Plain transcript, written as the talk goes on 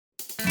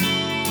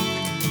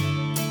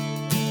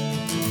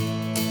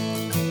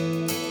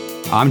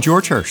I'm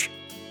George Hirsch.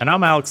 And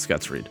I'm Alex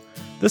Getzried.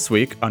 This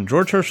week on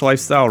George Hirsch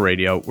Lifestyle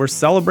Radio, we're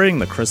celebrating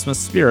the Christmas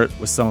spirit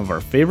with some of our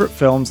favorite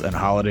films and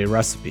holiday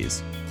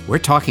recipes. We're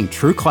talking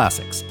true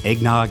classics,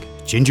 eggnog,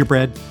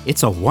 gingerbread,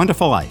 It's a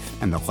Wonderful Life,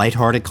 and the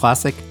lighthearted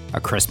classic, A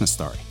Christmas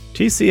Story.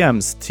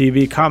 TCM's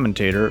TV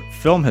commentator,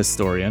 film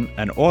historian,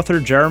 and author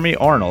Jeremy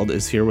Arnold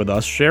is here with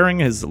us sharing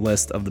his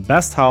list of the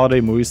best holiday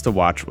movies to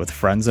watch with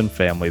friends and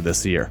family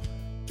this year.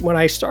 When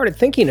I started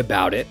thinking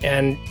about it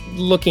and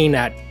looking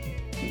at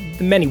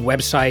the many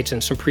websites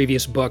and some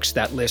previous books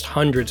that list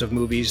hundreds of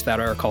movies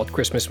that are called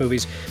Christmas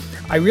movies,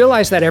 I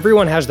realized that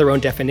everyone has their own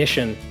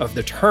definition of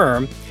the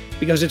term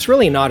because it's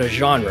really not a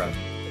genre.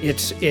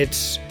 It's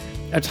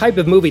a type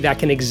of movie that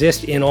can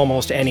exist in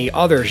almost any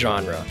other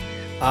genre.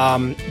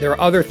 There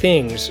are other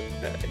things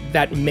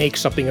that make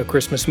something a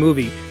Christmas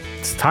movie.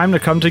 It's time to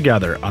come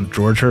together on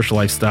George Hirsch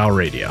Lifestyle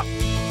Radio.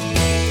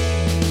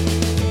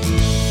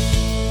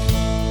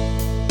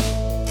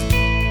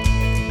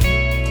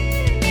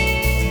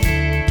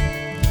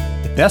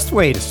 The best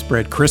way to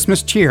spread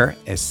Christmas cheer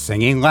is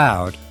singing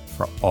loud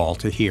for all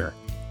to hear.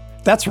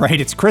 That's right,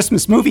 it's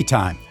Christmas movie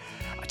time.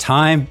 A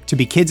time to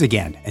be kids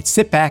again and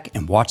sit back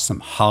and watch some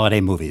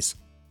holiday movies.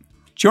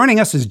 Joining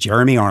us is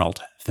Jeremy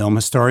Arnold, film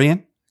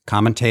historian,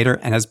 commentator,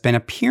 and has been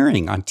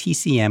appearing on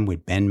TCM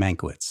with Ben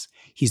Mankiewicz.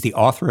 He's the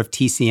author of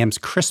TCM's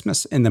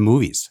Christmas in the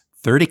Movies,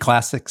 30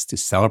 Classics to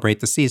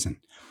Celebrate the Season,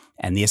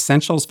 and the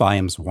Essentials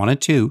Volumes 1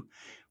 and 2,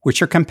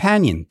 which are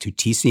companion to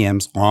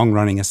TCM's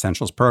long-running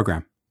Essentials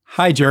program.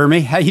 Hi,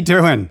 Jeremy. How you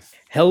doing?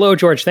 Hello,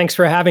 George. Thanks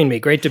for having me.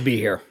 Great to be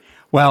here.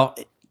 Well,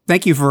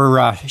 thank you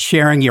for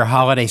sharing your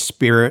holiday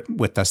spirit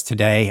with us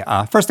today.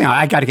 First thing,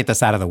 I got to get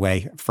this out of the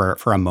way for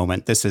a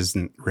moment. This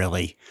isn't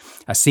really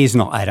a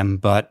seasonal item,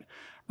 but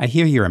I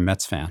hear you're a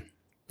Mets fan.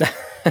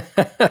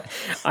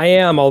 I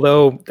am,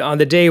 although on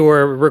the day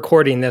we're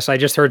recording this, I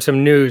just heard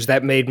some news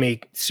that made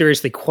me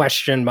seriously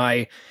question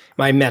my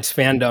Mets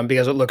fandom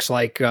because it looks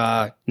like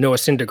Noah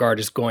Syndergaard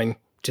is going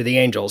to the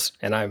Angels,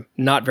 and I'm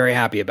not very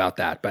happy about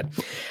that.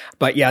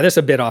 But yeah, this is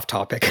a bit off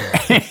topic.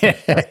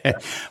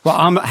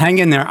 Well, hang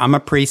in there. I'm a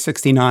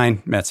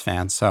pre-'69 Mets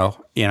fan,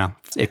 so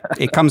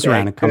it comes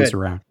around. It comes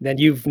around. Then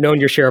you've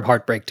known your share of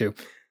heartbreak too.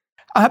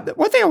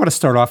 One thing I want to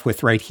start off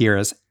with right here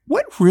is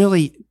what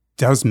really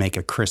does make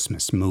a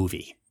Christmas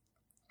movie?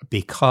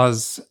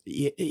 Because,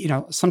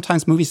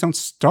 sometimes movies don't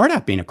start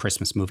out being a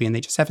Christmas movie and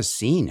they just have a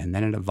scene and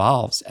then it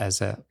evolves as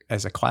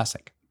a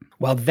classic.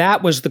 Well,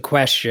 that was the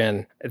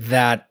question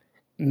that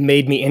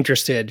made me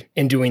interested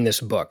in doing this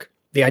book.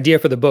 The idea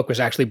for the book was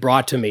actually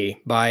brought to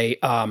me by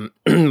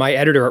my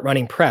editor at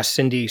Running Press,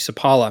 Cindy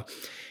Sapala,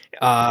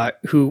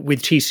 who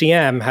with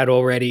TCM had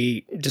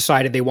already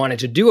decided they wanted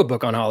to do a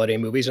book on holiday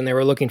movies and they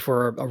were looking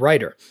for a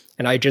writer.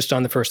 And I had just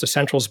done the first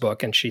Essentials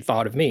book and she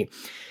thought of me.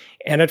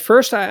 And at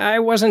first I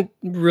wasn't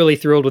really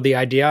thrilled with the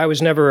idea. I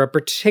was never a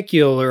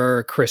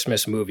particular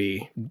Christmas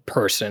movie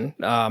person.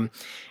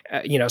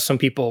 Some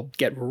people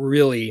get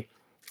really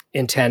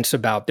intense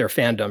about their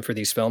fandom for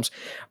these films.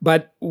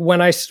 But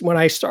when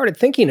I started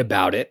thinking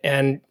about it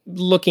and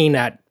looking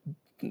at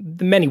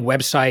the many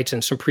websites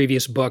and some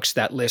previous books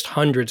that list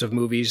hundreds of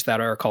movies that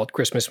are called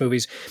Christmas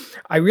movies,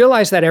 I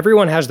realized that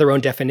everyone has their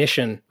own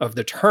definition of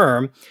the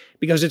term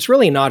because it's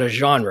really not a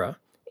genre.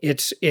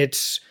 It's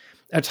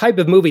a type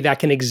of movie that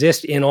can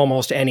exist in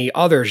almost any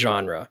other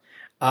genre.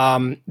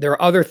 There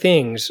are other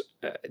things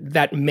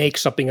that make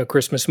something a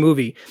Christmas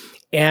movie.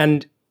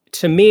 And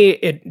to me,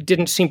 it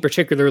didn't seem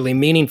particularly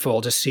meaningful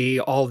to see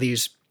all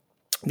these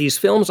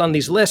films on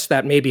these lists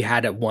that maybe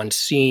had one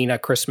scene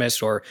at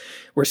Christmas or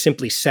were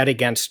simply set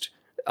against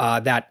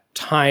that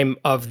time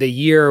of the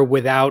year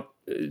without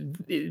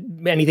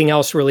anything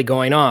else really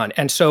going on.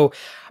 And so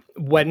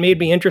what made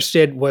me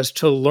interested was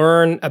to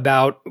learn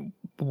about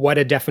what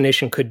a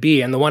definition could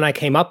be. And the one I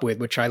came up with,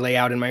 which I lay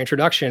out in my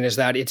introduction, is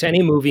that it's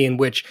any movie in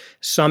which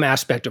some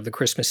aspect of the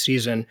Christmas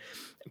season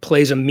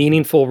plays a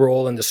meaningful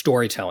role in the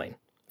storytelling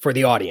for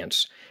the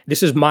audience.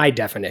 This is my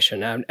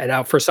definition. And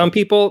now for some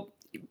people,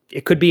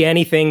 it could be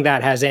anything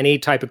that has any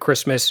type of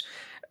Christmas,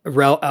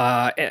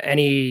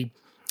 any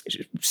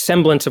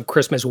semblance of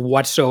Christmas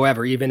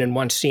whatsoever, even in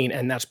one scene,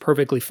 and that's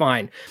perfectly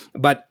fine.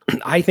 But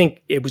I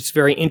think it was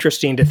very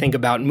interesting to think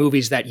about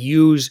movies that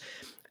use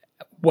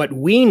what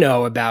we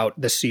know about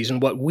the season,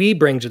 what we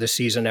bring to the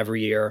season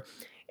every year,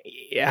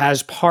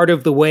 as part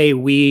of the way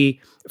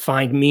we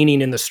find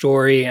meaning in the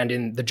story and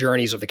in the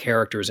journeys of the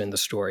characters in the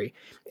story.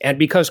 And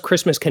because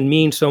Christmas can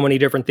mean so many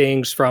different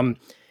things, from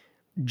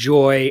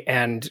joy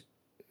and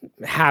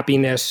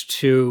happiness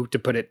to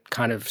put it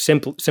kind of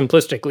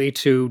simplistically,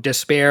 to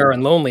despair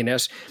and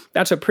loneliness,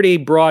 that's a pretty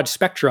broad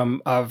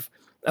spectrum of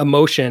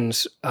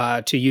emotions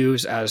to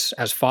use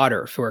as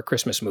fodder for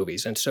Christmas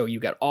movies. And so you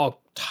get all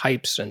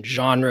types and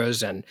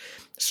genres, and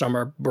some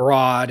are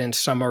broad and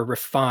some are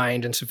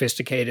refined and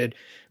sophisticated.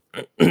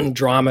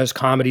 Dramas,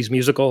 comedies,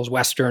 musicals,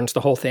 westerns,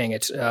 the whole thing.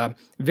 It's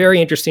very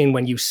interesting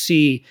when you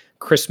see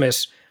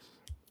Christmas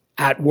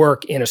at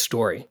work in a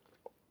story.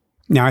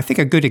 Now, I think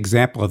a good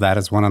example of that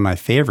is one of my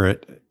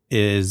favorite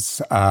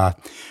is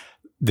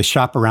The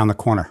Shop Around the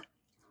Corner,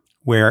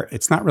 where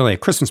it's not really a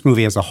Christmas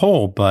movie as a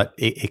whole, but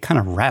it kind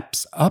of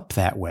wraps up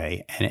that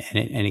way. And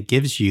it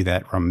gives you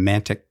that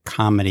romantic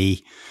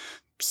comedy,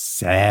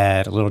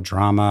 sad, a little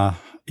drama,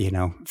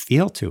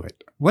 feel to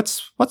it.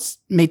 What's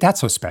made that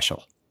so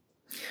special?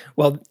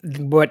 Well,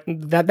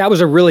 that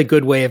was a really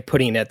good way of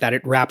putting it, that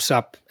it wraps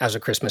up as a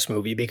Christmas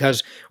movie,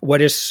 because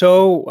what is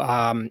so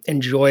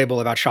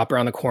enjoyable about Shop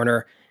Around the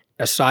Corner,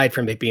 aside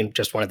from it being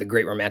just one of the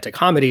great romantic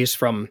comedies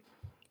from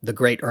the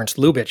great Ernst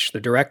Lubitsch, the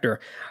director,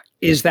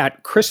 is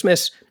that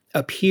Christmas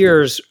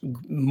appears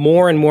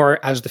more and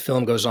more as the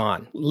film goes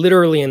on,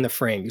 literally in the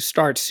frame. You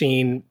start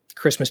seeing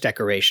Christmas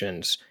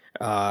decorations,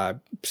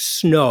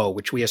 snow,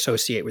 which we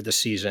associate with the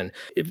season,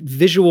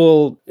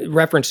 visual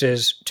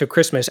references to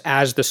Christmas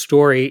as the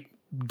story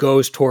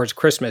goes towards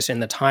Christmas in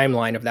the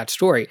timeline of that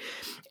story.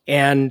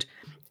 And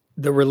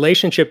the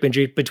relationship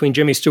between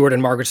Jimmy Stewart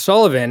and Margaret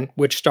Sullivan,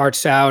 which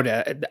starts out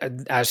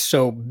as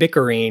so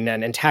bickering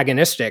and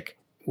antagonistic,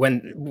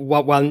 when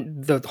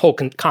the whole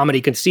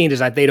comedy conceit is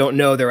that they don't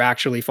know they're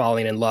actually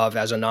falling in love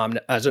as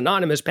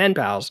anonymous pen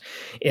pals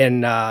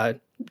in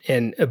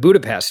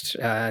Budapest,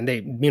 and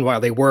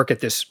meanwhile they work at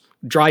this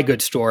dry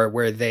goods store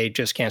where they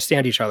just can't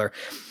stand each other.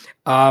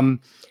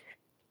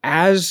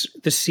 As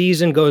the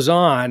season goes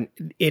on,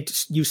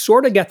 you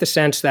sort of get the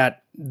sense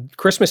that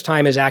Christmas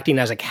time is acting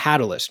as a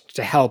catalyst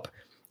to help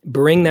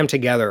bring them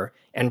together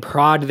and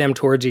prod them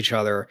towards each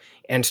other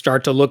and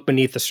start to look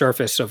beneath the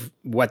surface of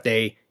what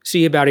they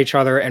see about each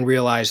other and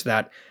realize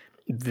that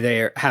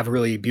they have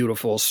really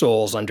beautiful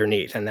souls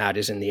underneath. And that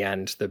is, in the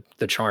end,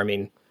 the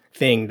charming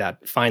thing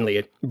that finally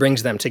it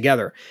brings them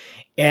together.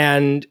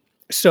 And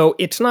so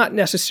it's not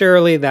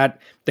necessarily that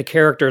the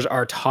characters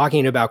are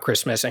talking about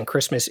Christmas and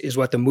Christmas is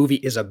what the movie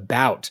is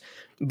about.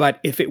 But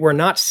if it were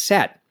not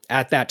set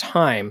at that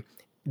time,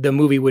 the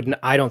movie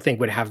I don't think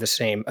would have the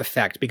same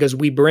effect, because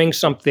we bring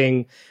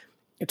something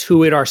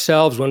to it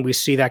ourselves when we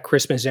see that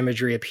Christmas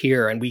imagery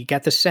appear, and we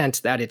get the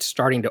sense that it's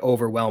starting to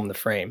overwhelm the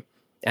frame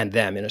and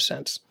them, in a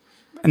sense.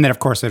 And then, of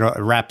course, it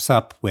wraps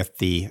up with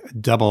the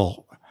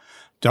double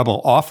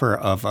offer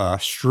of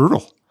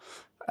strudel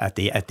at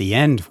the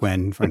end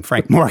when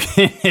Frank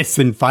Morgan is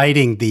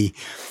inviting the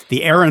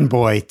errand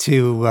boy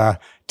to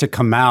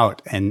come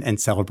out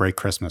and celebrate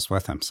Christmas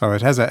with him. So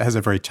it has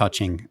a very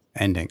touching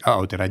ending.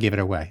 Oh, did I give it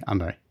away? I'm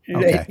sorry.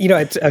 Okay.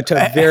 It's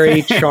a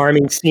very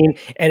charming scene.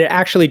 And it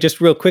actually,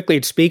 just real quickly,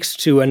 it speaks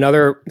to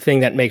another thing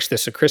that makes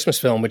this a Christmas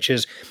film, which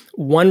is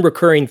one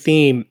recurring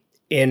theme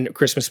in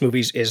Christmas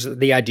movies is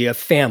the idea of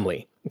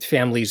family.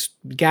 Families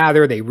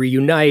gather, they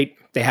reunite,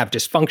 they have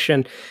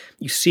dysfunction.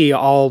 You see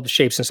all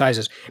shapes and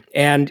sizes.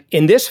 And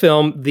in this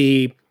film,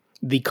 the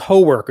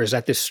co-workers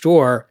at this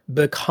store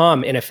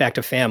become, in effect,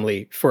 a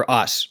family for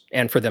us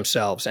and for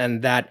themselves.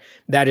 And that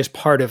is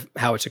part of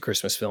how it's a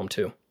Christmas film,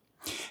 too.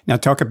 Now,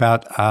 talk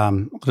about a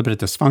little bit of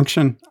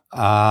dysfunction.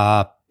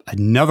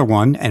 Another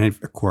one, and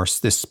of course,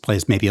 this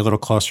plays maybe a little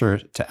closer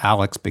to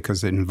Alex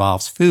because it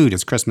involves food,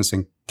 is Christmas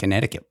in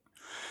Connecticut,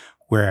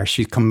 where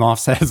she comes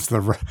off as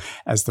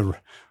the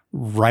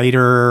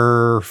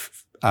writer,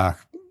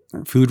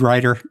 food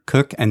writer,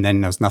 cook, and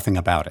then knows nothing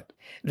about it.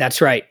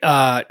 That's right.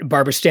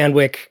 Barbara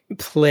Stanwyck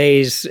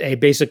plays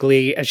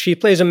she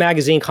plays a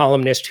magazine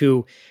columnist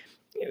who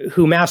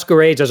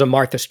masquerades as a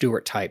Martha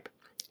Stewart type.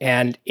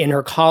 And in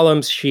her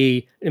columns,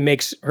 she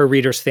makes her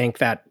readers think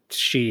that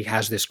she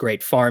has this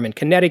great farm in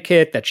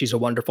Connecticut, that she's a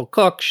wonderful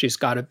cook, she's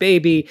got a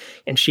baby,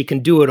 and she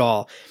can do it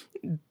all.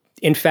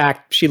 In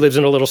fact, she lives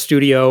in a little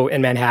studio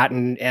in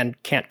Manhattan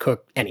and can't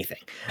cook anything.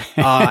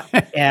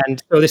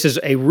 And so this is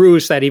a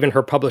ruse that even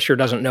her publisher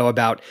doesn't know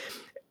about.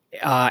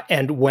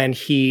 And when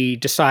he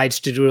decides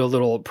to do a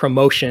little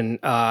promotion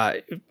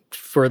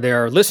for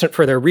their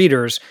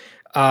readers,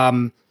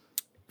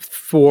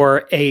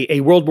 for a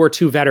World War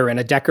II veteran,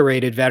 a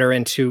decorated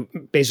veteran, to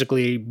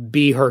basically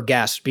be her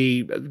guest,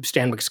 be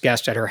Stanwyck's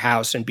guest at her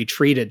house and be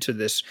treated to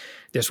this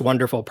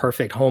wonderful,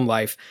 perfect home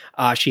life,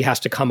 she has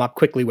to come up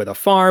quickly with a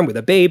farm, with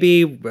a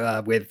baby,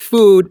 with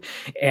food.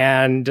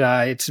 And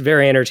it's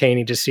very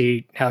entertaining to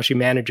see how she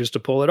manages to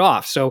pull it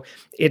off. So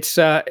it's,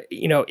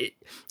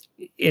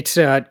 it's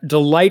a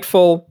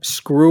delightful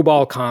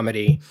screwball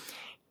comedy.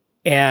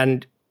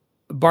 And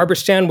Barbara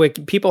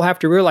Stanwyck, people have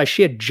to realize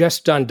she had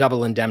just done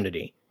Double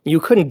Indemnity. You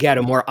couldn't get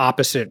a more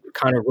opposite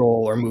kind of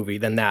role or movie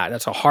than that.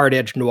 That's a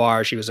hard-edged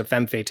noir. She was a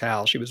femme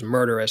fatale. She was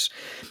murderous.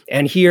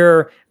 And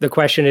here the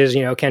question is,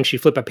 can she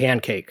flip a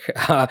pancake?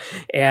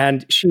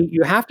 And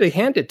you have to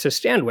hand it to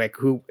Stanwyck,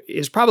 who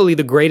is probably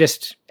the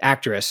greatest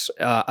actress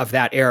of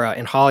that era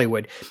in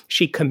Hollywood.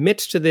 She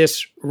commits to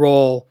this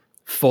role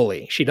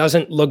fully. She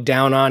doesn't look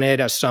down on it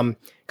as some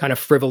kind of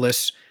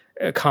frivolous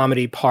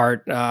comedy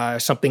part,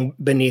 something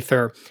beneath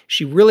her.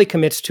 She really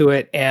commits to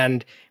it,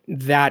 and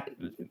that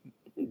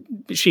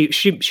she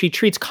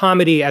treats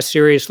comedy as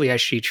seriously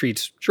as she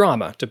treats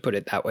drama, to put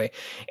it that way.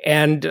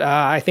 And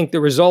I think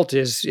the result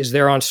is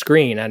there on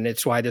screen, and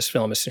it's why this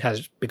film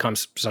has become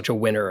such a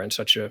winner and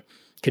such a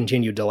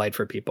continued delight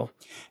for people.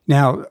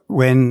 Now,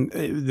 when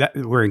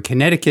we're in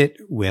Connecticut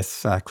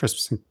with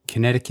Christmas in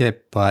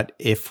Connecticut, but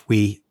if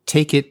we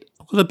take it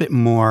a little bit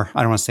more,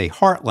 I don't want to say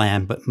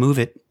heartland, but move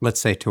it,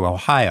 let's say, to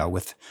Ohio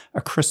with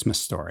A Christmas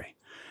Story,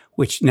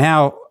 which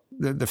now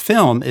the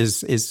film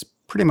is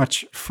pretty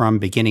much from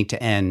beginning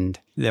to end,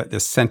 the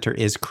center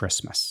is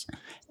Christmas.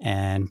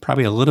 And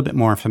probably a little bit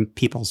more from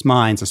people's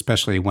minds,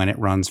 especially when it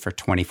runs for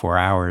 24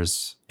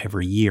 hours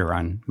every year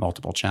on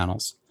multiple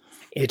channels.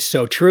 It's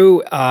so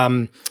true.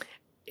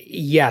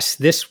 Yes,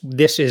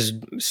 this is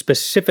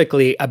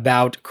specifically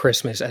about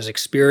Christmas as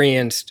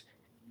experienced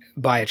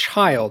by a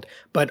child,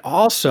 but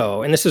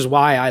also, and this is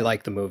why I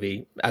like the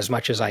movie as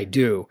much as I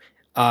do,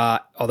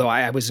 although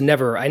I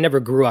never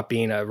grew up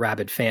being a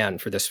rabid fan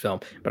for this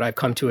film, but I've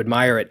come to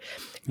admire it.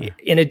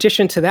 In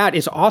addition to that,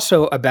 it's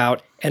also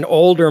about an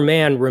older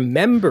man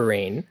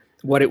remembering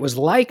what it was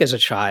like as a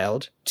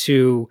child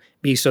to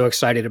be so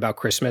excited about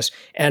Christmas.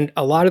 And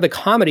a lot of the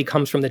comedy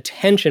comes from the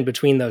tension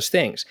between those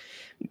things.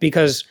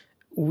 Because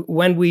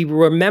when we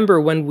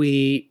remember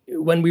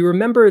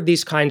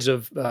these kinds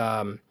of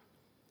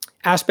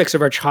aspects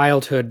of our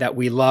childhood that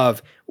we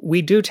love,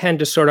 we do tend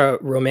to sort of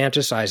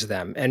romanticize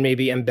them and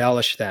maybe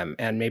embellish them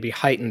and maybe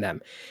heighten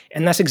them.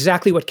 And that's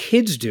exactly what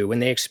kids do when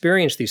they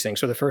experience these things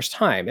for the first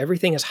time.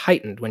 Everything is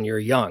heightened when you're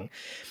young.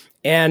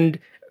 And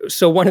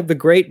so one of the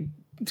great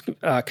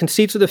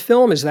conceits of the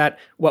film is that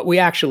what we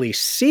actually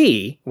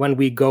see when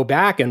we go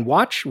back and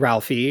watch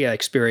Ralphie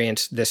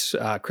experience this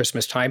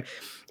Christmas time,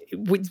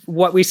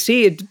 what we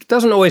see, it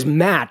doesn't always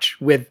match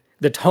with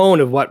the tone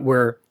of what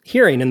we're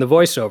hearing in the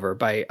voiceover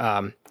by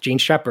Gene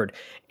Shepard.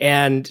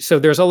 And so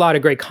there's a lot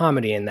of great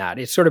comedy in that.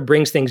 It sort of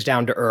brings things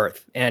down to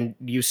earth, and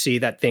you see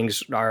that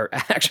things are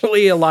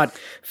actually a lot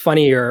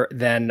funnier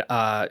than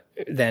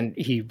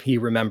he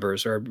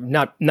remembers, or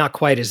not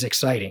quite as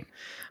exciting.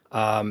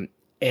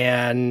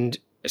 And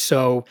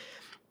so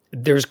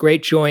there's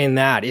great joy in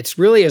that. It's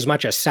really as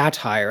much a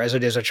satire as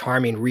it is a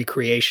charming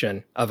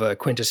recreation of a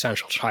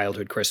quintessential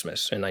childhood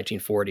Christmas in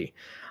 1940.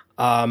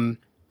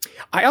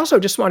 I also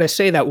just want to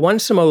say that one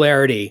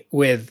similarity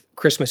with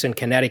Christmas in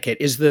Connecticut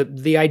is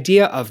the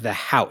idea of the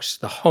house,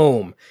 the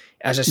home,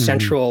 as a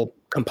central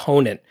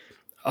component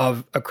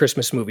of a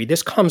Christmas movie.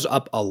 This comes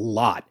up a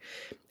lot.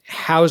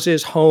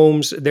 Houses,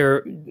 homes,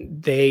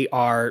 they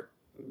are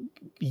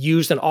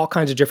used in all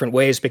kinds of different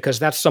ways because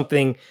that's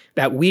something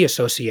that we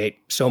associate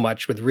so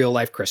much with real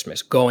life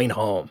Christmas, going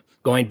home,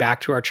 going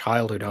back to our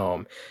childhood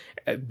home,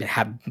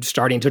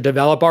 starting to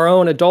develop our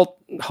own adult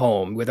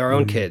home with our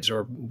own kids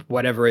or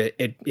whatever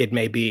it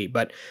may be.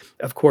 But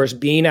of course,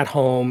 being at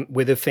home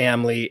with a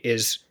family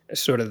is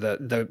sort of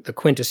the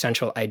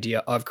quintessential idea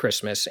of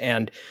Christmas.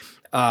 And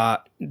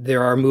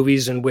there are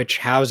movies in which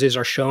houses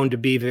are shown to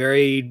be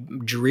very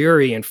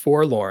dreary and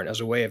forlorn as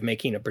a way of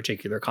making a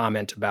particular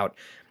comment about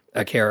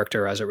a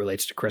character as it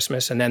relates to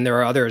Christmas. And then there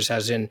are others,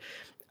 as in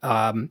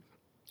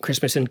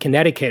Christmas in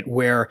Connecticut,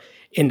 where,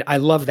 and I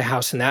love the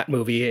house in that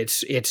movie.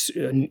 It's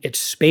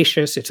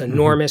spacious, it's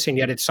enormous, and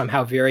yet it's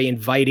somehow very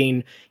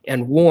inviting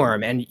and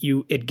warm. And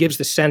it gives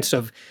the sense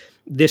of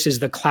this is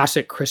the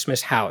classic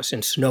Christmas house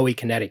in snowy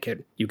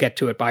Connecticut. You get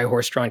to it by a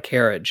horse-drawn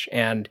carriage,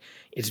 and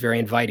it's very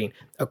inviting.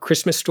 A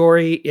Christmas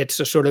Story, it's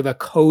a sort of a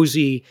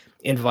cozy,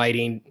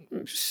 inviting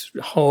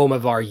home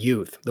of our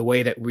youth, the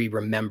way that we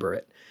remember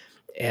it.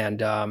 And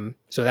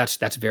so that's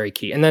very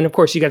key. And then, of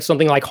course, you get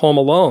something like Home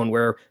Alone,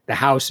 where the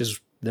house is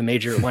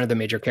one of the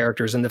major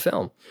characters in the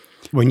film.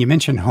 When you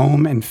mention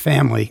home and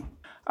family,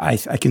 I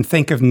can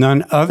think of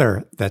none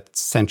other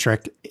that's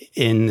centric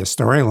in the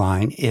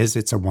storyline is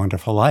It's a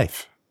Wonderful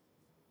Life.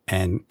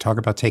 And talk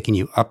about taking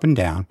you up and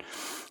down.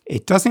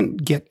 It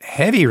doesn't get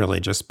heavy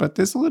religious, but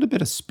there's a little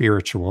bit of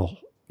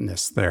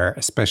spiritualness there,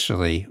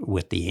 especially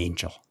with the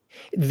angel.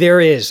 There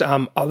is,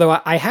 although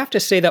I have to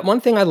say that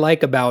one thing I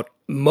like about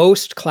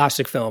most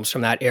classic films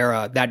from that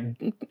era that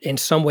in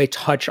some way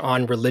touch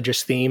on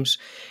religious themes,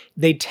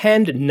 they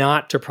tend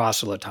not to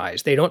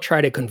proselytize. They don't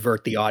try to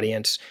convert the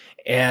audience.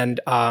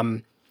 And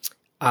I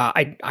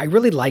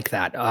really like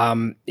that.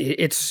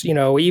 It's,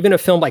 even a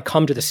film like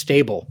Come to the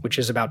Stable, which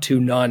is about two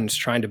nuns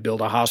trying to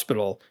build a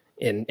hospital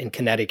in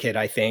Connecticut,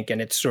 I think.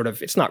 And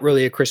it's not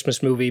really a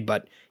Christmas movie,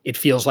 but it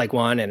feels like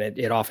one, and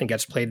it often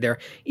gets played there.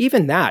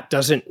 Even that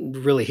doesn't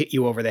really hit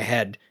you over the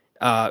head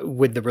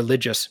with the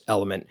religious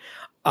element.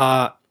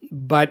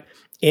 But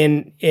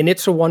in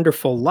It's a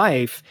Wonderful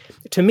Life,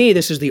 to me,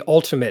 this is the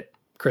ultimate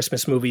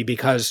Christmas movie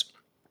because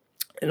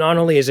not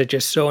only is it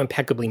just so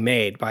impeccably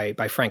made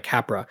by Frank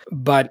Capra,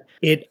 but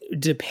it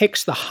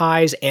depicts the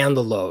highs and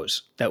the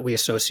lows that we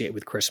associate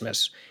with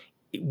Christmas.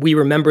 We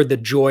remember the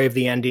joy of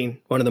the ending,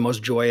 one of the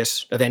most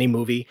joyous of any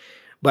movie,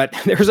 but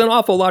there's an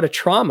awful lot of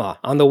trauma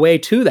on the way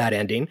to that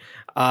ending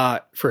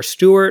for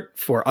Stewart,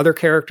 for other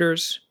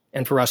characters,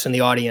 and for us in the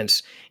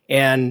audience.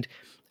 And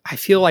I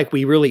feel like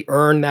we really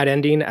earn that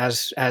ending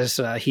as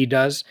he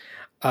does.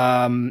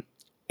 And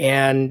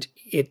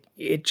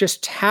it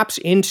just taps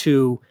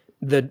into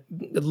the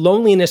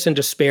loneliness and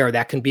despair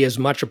that can be as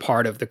much a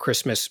part of the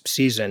Christmas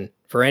season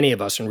for any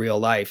of us in real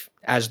life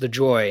as the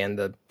joy and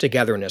the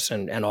togetherness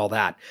and all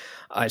that.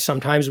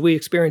 Sometimes we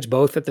experience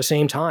both at the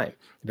same time.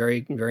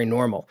 Very, very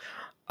normal.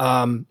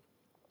 And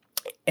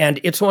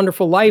It's a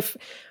Wonderful Life,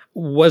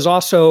 was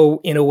also,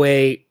 in a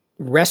way,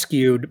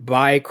 rescued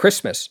by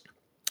Christmas.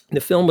 The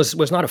film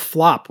was not a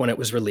flop when it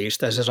was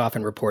released, as is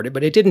often reported,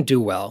 but it didn't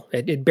do well.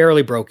 It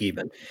barely broke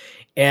even.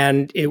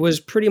 And it was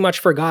pretty much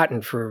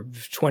forgotten for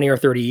 20 or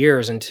 30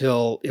 years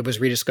until it was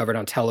rediscovered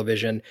on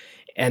television.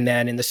 And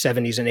then in the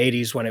 70s and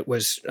 80s, when it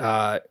was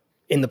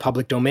in the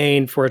public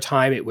domain for a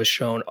time, it was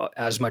shown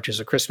as much as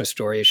A Christmas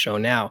Story is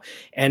shown now.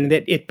 And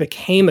that it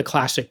became a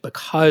classic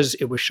because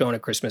it was shown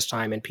at Christmas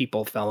time and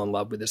people fell in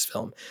love with this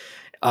film.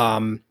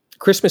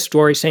 Christmas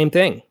Story, same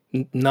thing.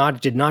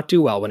 Did not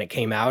do well when it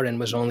came out and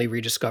was only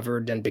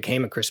rediscovered and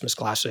became a Christmas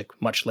classic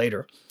much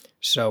later.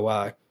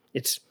 So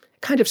it's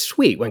kind of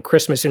sweet when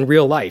Christmas in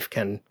real life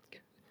can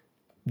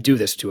do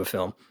this to a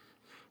film,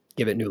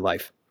 give it new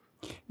life.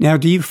 Now,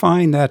 do you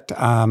find that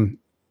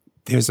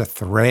there's a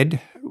thread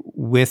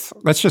with,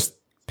 let's just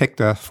pick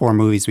the 4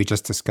 movies we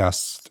just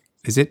discussed.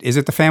 Is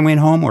it The Family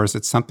and Home, or is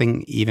it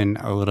something even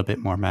a little bit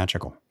more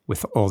magical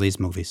with all these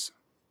movies?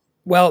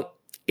 Well,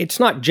 it's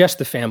not just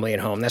The Family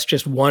and Home. That's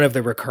just one of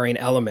the recurring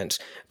elements.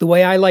 The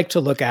way I like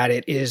to look at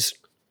it is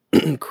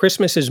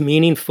Christmas is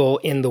meaningful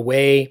in the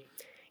way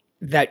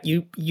that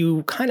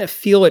you kind of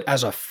feel it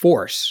as a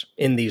force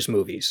in these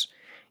movies.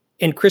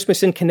 In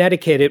Christmas in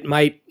Connecticut, it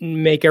might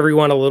make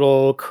everyone a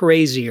little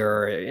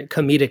crazier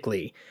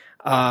comedically,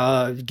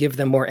 give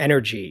them more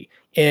energy.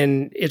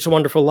 In It's a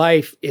Wonderful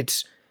Life,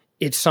 it's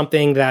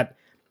something that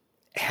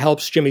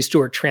helps Jimmy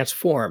Stewart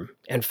transform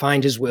and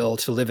find his will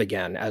to live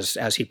again,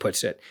 as he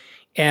puts it.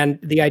 And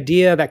the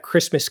idea that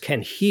Christmas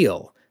can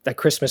heal, that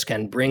Christmas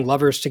can bring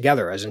lovers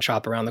together, as in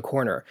Shop Around the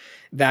Corner,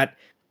 that,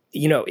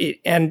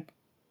 and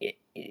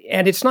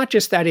it's not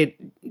just that it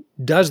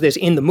does this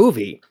in the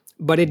movie,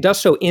 but it does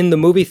so in the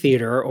movie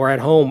theater or at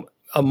home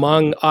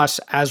among us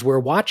as we're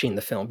watching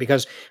the film.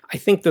 Because I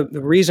think the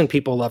reason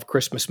people love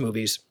Christmas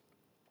movies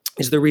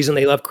is the reason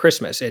they love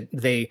Christmas. It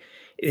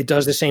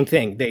does the same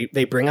thing.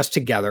 They bring us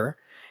together,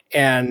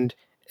 and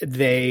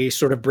they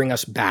sort of bring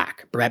us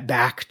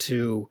back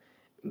to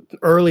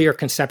earlier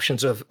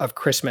conceptions of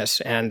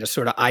Christmas and a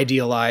sort of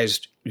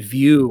idealized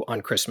view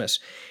on Christmas.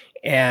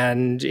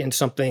 And in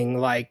something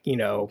like,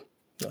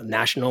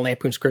 National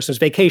Lampoon's Christmas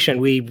Vacation,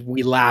 we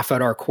laugh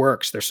at our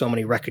quirks. There's so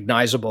many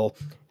recognizable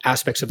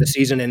aspects of the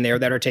season in there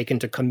that are taken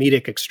to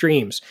comedic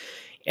extremes.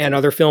 And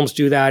other films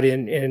do that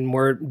in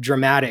more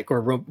dramatic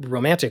or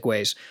romantic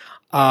ways.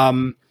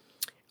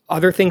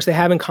 Other things they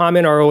have in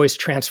common are always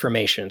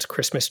transformations.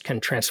 Christmas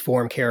can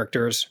transform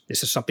characters.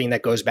 This is something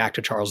that goes back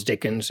to Charles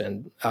Dickens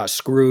and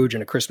Scrooge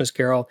and A Christmas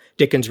Carol.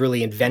 Dickens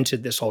really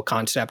invented this whole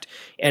concept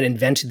and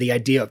invented the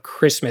idea of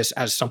Christmas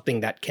as something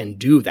that can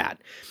do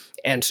that.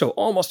 And so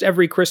almost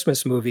every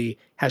Christmas movie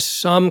has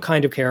some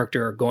kind of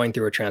character going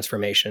through a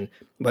transformation,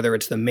 whether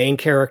it's the main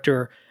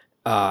character,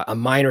 a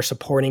minor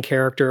supporting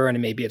character, and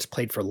maybe it's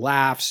played for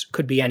laughs,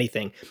 could be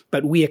anything.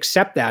 But we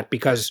accept that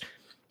because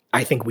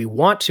I think we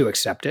want to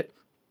accept it,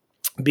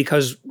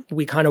 because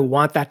we kind of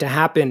want that to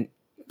happen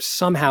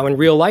somehow in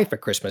real life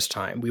at Christmas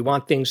time. We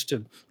want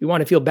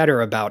to feel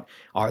better about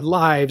our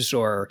lives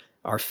or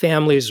our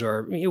families,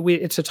 or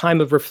it's a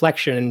time of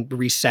reflection and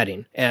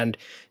resetting. And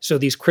so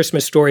these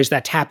Christmas stories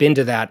that tap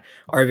into that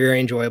are very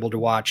enjoyable to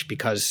watch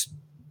because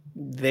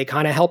they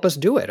kind of help us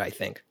do it, I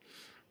think.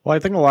 Well, I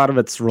think a lot of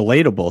it's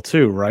relatable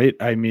too, right?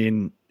 I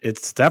mean,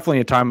 it's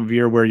definitely a time of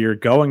year where you're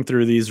going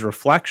through these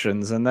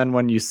reflections. And then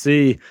when you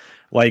see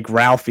like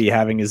Ralphie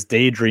having his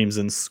daydreams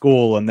in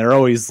school, and they're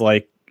always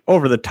like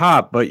over the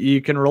top, but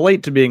you can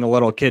relate to being a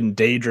little kid and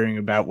daydreaming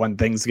about when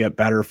things get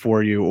better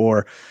for you.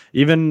 Or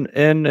even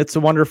in It's a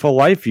Wonderful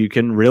Life, you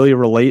can really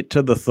relate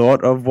to the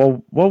thought of,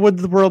 well, what would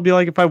the world be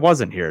like if I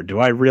wasn't here? Do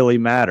I really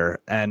matter?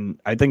 And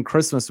I think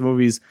Christmas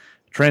movies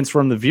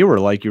transform the viewer,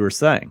 like you were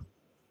saying.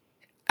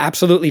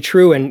 Absolutely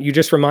true. And you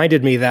just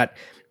reminded me that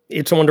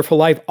It's a Wonderful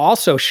Life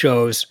also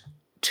shows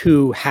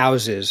 2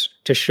 houses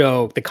to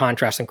show the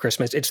contrast in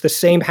Christmas. It's the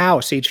same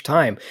house each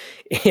time.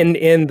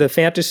 In the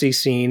fantasy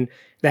scene,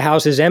 the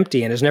house is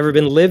empty and has never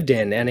been lived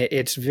in, and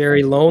it's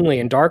very lonely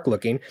and dark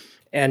looking.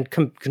 And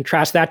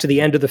contrast that to the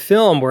end of the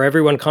film, where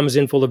everyone comes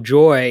in full of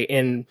joy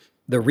in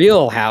the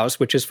real house,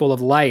 which is full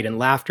of light and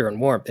laughter and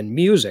warmth and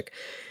music.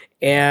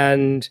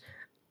 And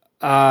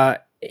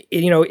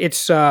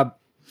it's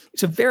a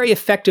very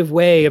effective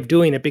way of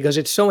doing it because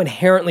it's so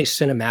inherently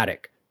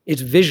cinematic.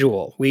 It's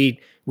visual. We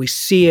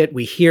see it,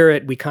 we hear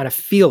it, we kind of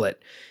feel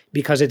it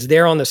because it's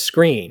there on the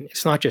screen.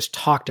 It's not just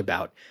talked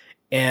about.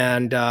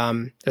 And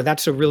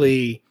that's a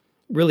really,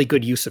 really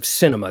good use of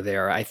cinema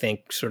there, I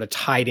think, sort of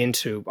tied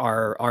into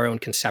our own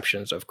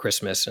conceptions of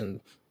Christmas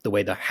and the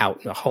way the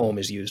home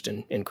is used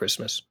in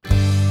Christmas.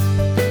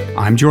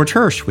 I'm George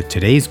Hirsch with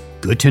today's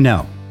Good to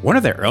Know. One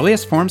of the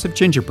earliest forms of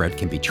gingerbread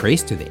can be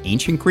traced to the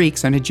ancient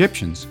Greeks and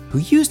Egyptians who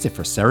used it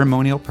for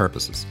ceremonial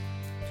purposes.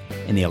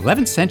 In the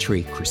 11th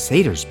century,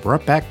 Crusaders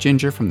brought back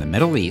ginger from the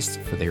Middle East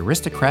for the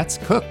aristocrats'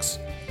 cooks.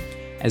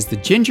 As the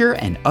ginger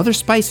and other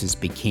spices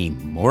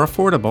became more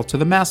affordable to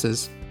the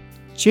masses,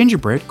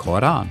 gingerbread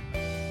caught on.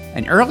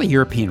 An early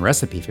European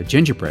recipe for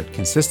gingerbread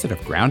consisted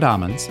of ground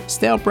almonds,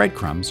 stale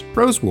breadcrumbs,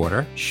 rose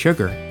water,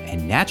 sugar,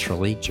 and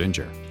naturally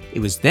ginger. It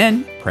was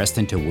then pressed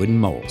into wooden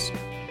molds.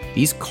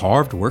 These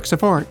carved works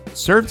of art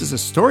served as a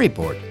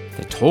storyboard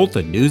that told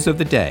the news of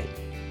the day,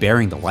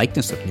 bearing the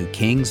likeness of new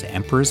kings,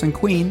 emperors, and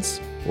queens,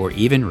 or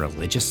even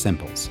religious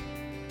symbols.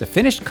 The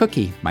finished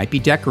cookie might be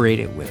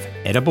decorated with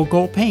edible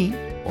gold paint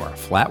or a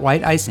flat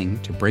white icing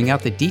to bring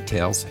out the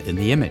details in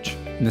the image.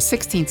 In the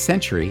 16th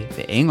century,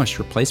 the English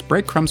replaced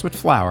breadcrumbs with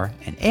flour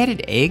and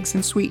added eggs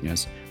and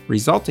sweeteners,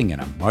 resulting in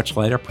a much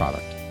lighter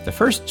product. The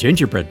first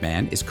gingerbread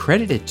man is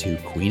credited to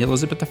Queen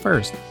Elizabeth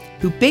I,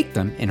 who baked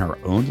them in her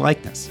own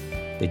likeness.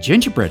 The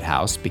gingerbread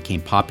house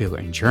became popular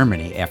in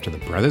Germany after the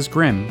Brothers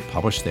Grimm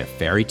published their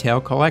fairy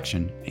tale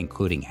collection,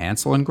 including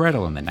Hansel and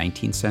Gretel in the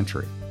 19th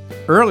century.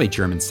 Early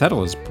German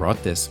settlers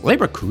brought this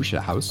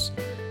Leberkuchenhaus,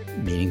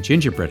 meaning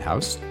gingerbread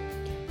house,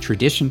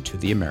 tradition to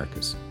the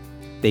Americas.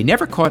 They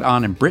never caught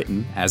on in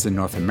Britain as in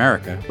North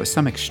America, where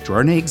some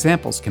extraordinary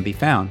examples can be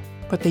found,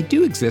 but they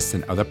do exist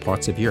in other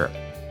parts of Europe.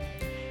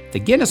 The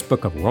Guinness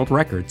Book of World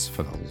Records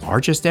for the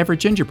largest ever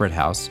gingerbread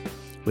house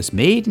was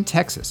made in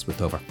Texas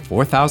with over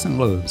 4,000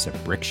 loaves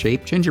of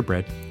brick-shaped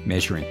gingerbread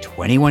measuring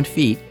 21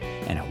 feet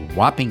and a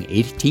whopping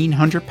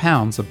 1,800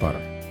 pounds of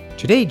butter.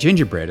 Today,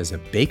 gingerbread is a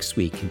baked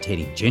sweet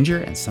containing ginger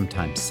and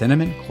sometimes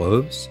cinnamon,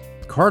 cloves,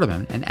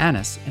 cardamom, and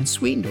anise, and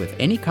sweetened with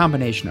any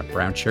combination of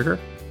brown sugar,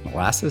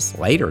 molasses,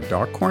 light or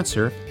dark corn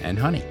syrup, and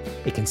honey.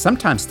 It can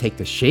sometimes take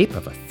the shape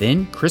of a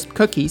thin, crisp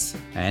cookies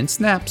and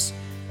snaps,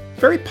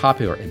 very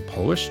popular in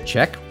Polish,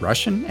 Czech,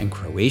 Russian, and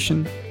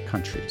Croatian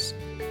countries.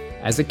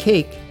 As a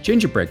cake,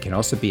 gingerbread can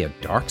also be a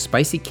dark,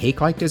 spicy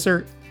cake-like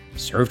dessert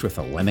served with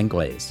a lemon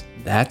glaze.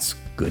 That's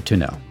good to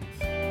know.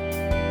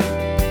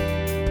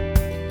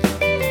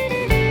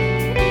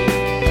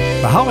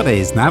 The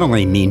holidays not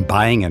only mean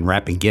buying and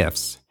wrapping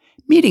gifts,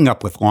 meeting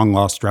up with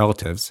long-lost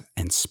relatives,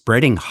 and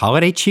spreading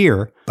holiday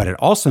cheer, but it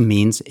also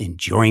means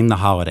enjoying the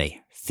holiday,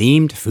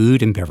 themed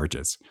food and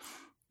beverages.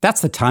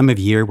 That's the time of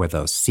year where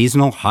those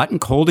seasonal hot and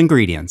cold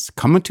ingredients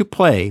come into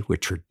play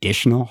with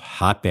traditional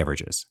hot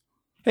beverages.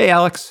 Hey,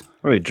 Alex.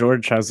 Hey,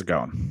 George, how's it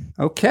going?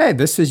 Okay,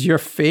 this is your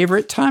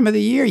favorite time of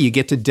the year. You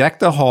get to deck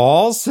the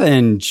halls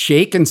and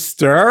shake and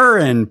stir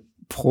and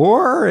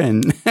pour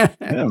and Yeah,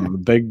 I'm a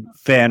big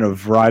fan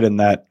of riding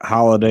that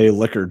holiday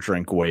liquor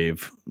drink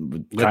wave.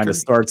 Kind of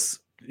starts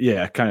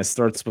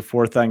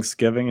before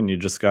Thanksgiving, and you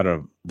just got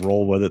to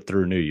roll with it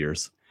through New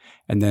Year's.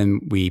 And then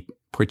we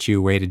put you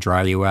away to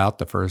dry you out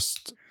the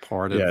first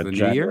part of the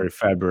January, new year?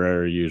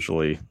 February,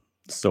 usually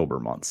sober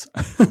months.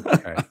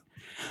 Okay.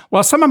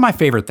 Well, some of my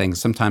favorite things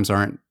sometimes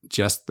aren't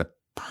just the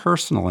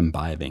personal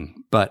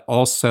imbibing, but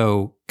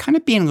also kind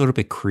of being a little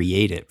bit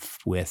creative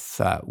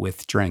with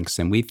drinks.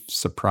 And we've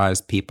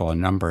surprised people a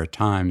number of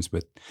times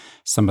with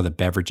some of the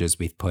beverages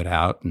we've put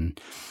out. And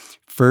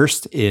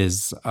first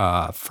is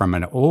from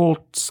an old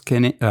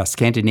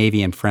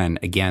Scandinavian friend.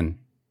 Again,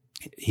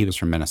 he was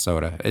from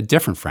Minnesota, a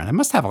different friend. I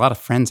must have a lot of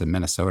friends in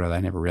Minnesota.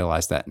 I never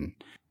realized that. And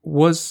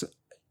was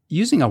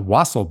using a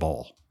wassail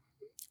bowl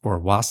or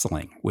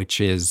wassailing,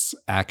 which is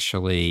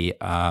actually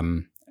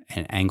an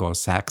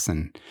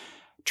Anglo-Saxon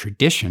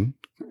tradition.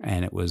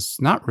 And it was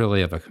not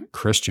really of a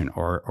Christian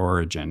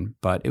origin,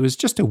 but it was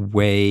just a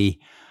way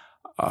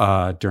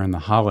during the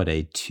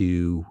holiday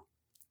to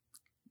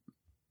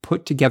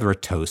put together a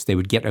toast. They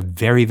would get a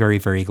very, very,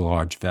 very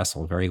large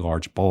vessel, a very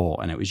large bowl,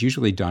 and it was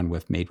usually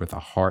made with a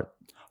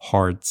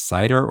hard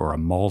cider or a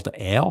mulled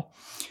ale.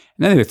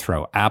 And then they would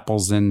throw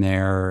apples in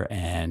there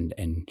and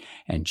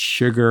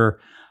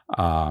sugar,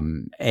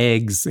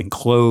 eggs and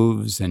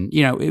cloves. And,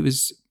 it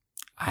was,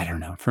 I don't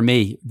know, for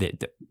me,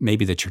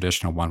 maybe the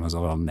traditional one was a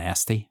little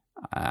nasty.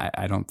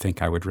 I don't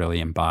think I would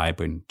really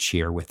imbibe and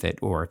cheer with it.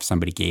 Or if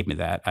somebody gave me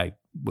that, I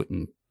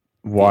wouldn't.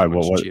 Why?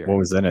 What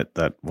was in it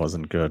that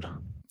wasn't good?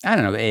 I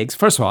don't know, eggs.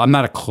 First of all, I'm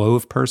not a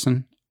clove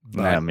person.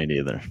 No, me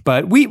neither.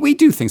 But we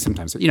do things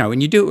sometimes,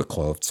 when you do it with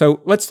clove.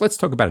 So let's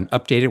talk about an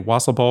updated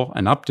wassail bowl.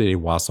 An updated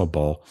wassail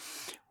bowl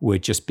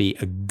would just be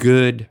a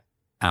good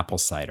apple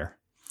cider.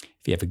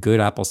 If you have a good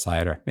apple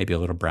cider, maybe a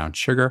little brown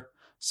sugar,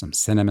 some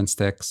cinnamon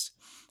sticks.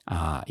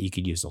 You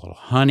could use a little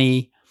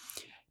honey.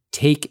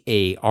 Take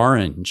a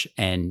orange,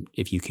 and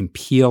if you can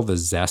peel the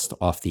zest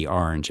off the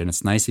orange, and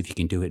it's nice if you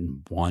can do it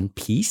in one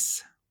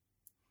piece,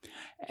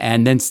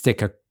 and then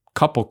stick a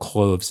couple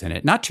cloves in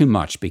it. Not too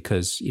much,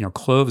 because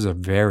cloves are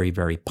very,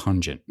 very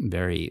pungent,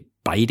 very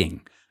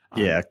biting.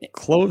 Yeah,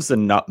 cloves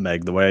and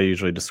nutmeg, the way I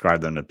usually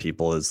describe them to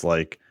people is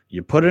like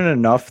you put in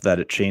enough that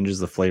it changes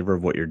the flavor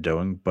of what you're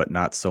doing, but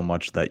not so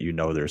much that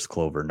there's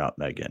clove or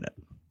nutmeg in it.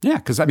 Yeah,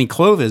 because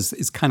clove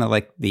is kind of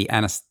like the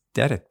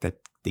anesthetic that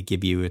they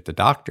give you at the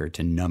doctor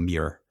to numb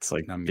your. It's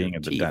like being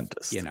at the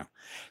dentist,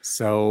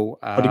 So,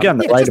 but again,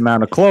 the right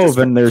amount of clove,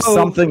 and there's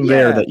something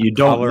there that you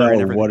don't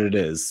know what it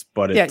is,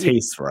 but it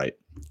tastes right.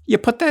 You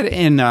put that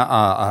in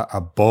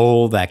a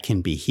bowl that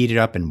can be heated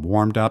up and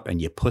warmed up,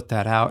 and you put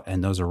that out,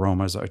 and those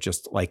aromas are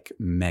just like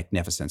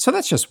magnificent. So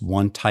that's just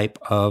one type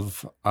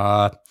of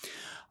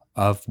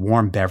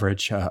warm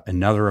beverage.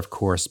 Another, of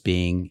course,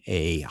 being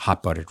a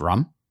hot buttered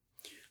rum,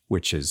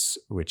 which is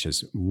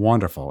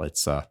wonderful.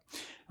 It's a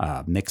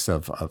mix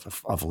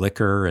of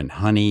liquor and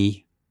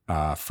honey,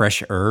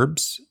 fresh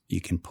herbs.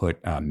 You can put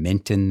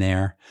mint in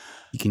there.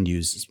 You can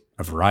use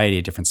a variety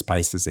of different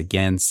spices.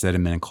 Again,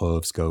 cinnamon and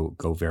cloves go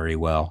very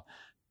well.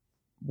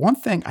 One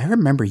thing I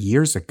remember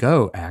years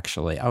ago,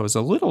 actually, I was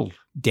a little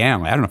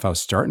down. I don't know if I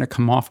was starting to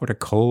come off with a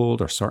cold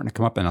or starting to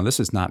come up. And now this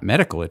is not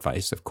medical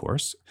advice, of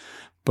course,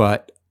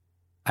 but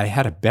I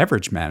had a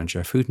beverage manager,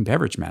 a food and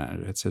beverage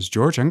manager that says,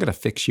 George, I'm going to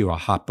fix you a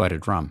hot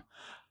buttered rum.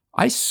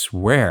 I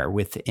swear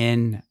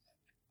within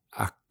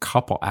a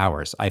couple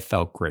hours, I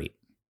felt great.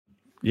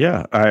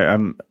 Yeah,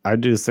 I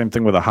do the same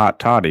thing with a hot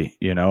toddy.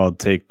 I'll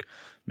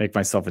make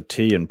myself a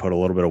tea and put a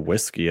little bit of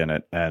whiskey in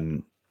it,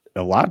 and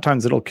a lot of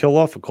times it'll kill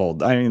off a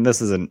cold. I mean,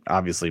 this isn't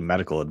obviously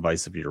medical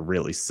advice if you're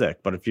really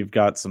sick, but if you've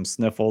got some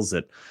sniffles,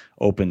 it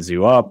opens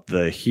you up.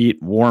 The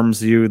heat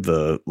warms you.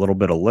 The little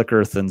bit of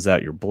liquor thins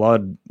out your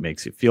blood,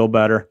 makes you feel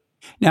better.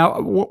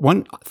 Now,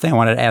 one thing I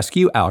wanted to ask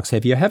you, Alex,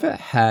 have you ever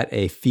had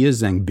a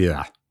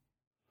Fusingbier?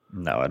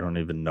 No, I don't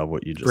even know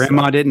what you just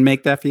Grandma said. didn't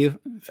make that for you?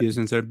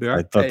 Fusingbier?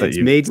 I thought that it's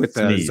you made with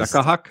sneezed. a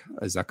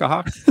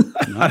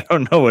Zuckerhock? No? I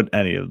don't know what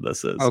any of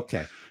this is.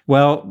 Okay.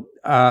 Well,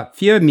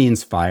 Feuer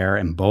means fire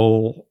and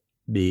bowl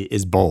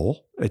is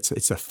bowl.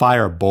 It's a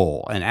fire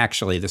bowl. And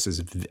actually, this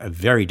is a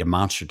very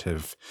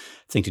demonstrative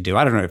thing to do.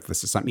 I don't know if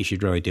this is something you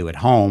should really do at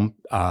home.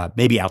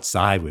 Maybe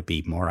outside would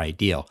be more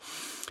ideal.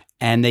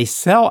 And they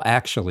sell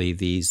actually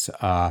these,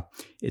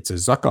 it's a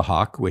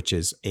Zuckerhock, which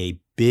is a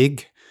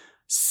big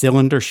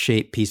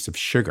cylinder-shaped piece of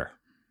sugar.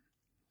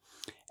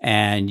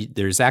 And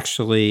there's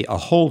actually a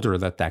holder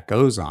that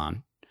goes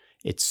on.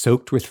 It's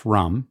soaked with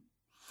rum.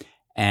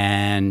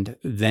 And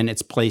then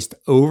it's placed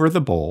over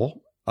the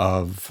bowl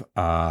of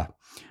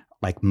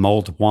like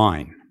mulled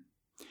wine.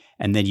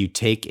 And then you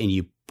take and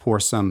you pour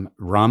some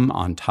rum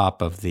on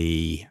top of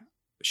the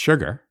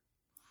sugar,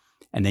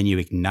 and then you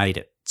ignite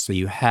it. So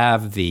you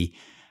have the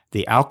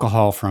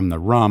alcohol from the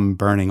rum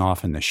burning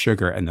off in the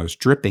sugar, and those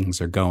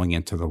drippings are going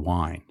into the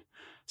wine.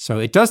 So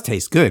it does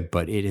taste good,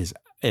 but it is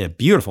a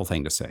beautiful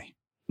thing to see.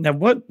 Now,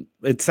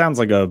 it sounds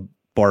like a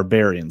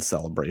barbarian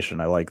celebration.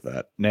 I like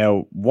that.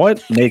 Now,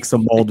 what makes a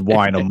mulled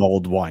wine a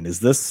mulled wine? Is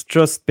this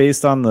just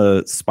based on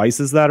the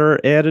spices that are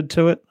added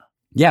to it?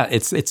 Yeah,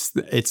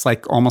 it's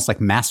like almost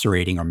like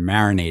macerating or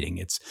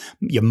marinating.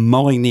 You're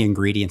mulling the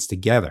ingredients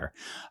together.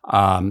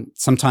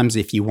 Sometimes,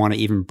 if you want to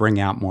even bring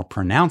out more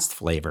pronounced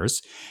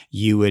flavors,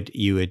 you would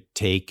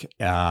take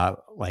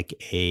like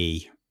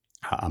a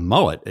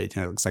mullet. It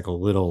looks like a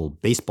little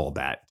baseball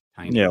bat.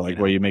 Yeah, like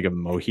what you make a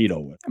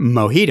mojito with.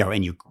 Mojito,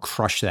 and you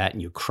crush that,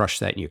 and you crush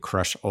that, and you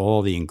crush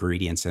all the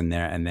ingredients in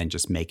there, and then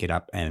just make it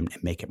up and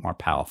make it more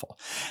powerful.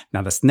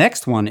 Now, this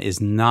next one is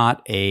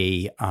not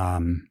a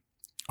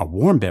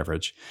warm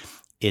beverage.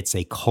 It's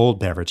a cold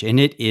beverage, and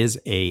it is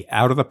a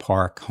out of the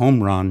park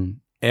home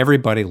run.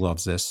 Everybody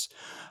loves this.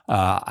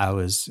 I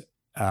was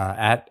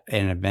at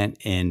an event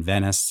in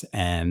Venice,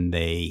 and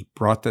they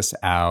brought this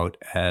out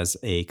as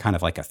a kind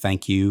of like a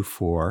thank you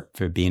for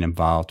being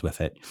involved with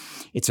it.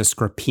 It's a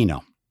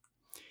Scrapino.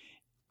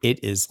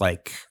 It is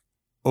like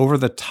over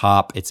the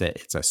top. It's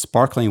a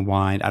sparkling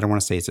wine. I don't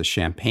want to say it's a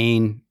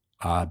champagne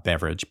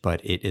beverage, but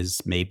it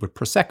is made with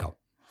Prosecco.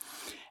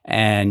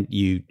 And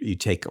you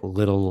take a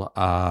little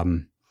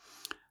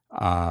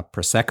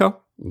Prosecco,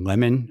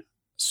 lemon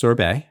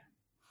sorbet,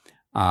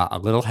 a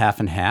little half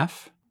and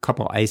half, a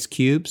couple ice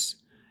cubes,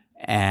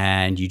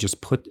 and you just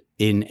put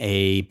in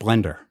a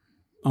blender,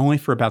 only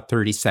for about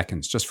 30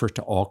 seconds, just for it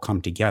to all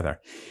come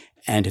together.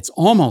 And it's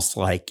almost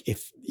like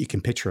if you can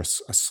picture a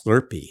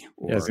Slurpee.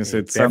 Yeah, I was going to say,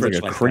 it sounds like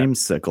a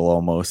creamsicle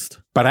almost.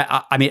 But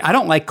I mean, I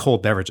don't like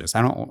cold beverages.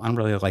 I don't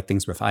really like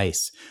things with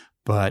ice.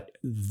 But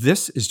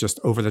this is just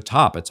over the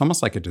top. It's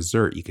almost like a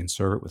dessert. You can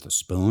serve it with a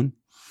spoon.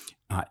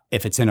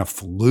 If it's in a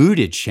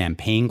fluted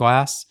champagne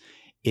glass,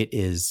 it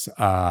is,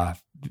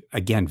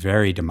 again,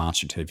 very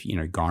demonstrative.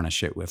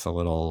 Garnish it with a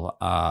little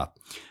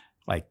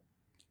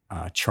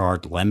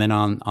charred lemon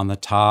on the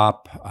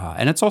top.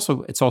 And it's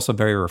also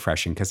very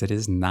refreshing because it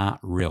is not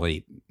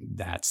really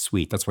that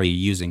sweet. That's why you're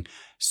using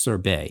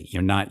sorbet.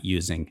 You're not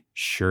using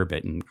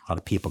sherbet. And a lot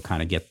of people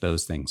kind of get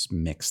those things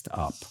mixed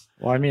up.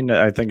 Well, I mean,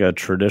 I think a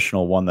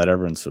traditional one that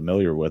everyone's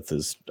familiar with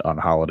is on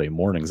holiday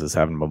mornings is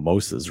having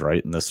mimosas,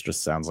 right? And this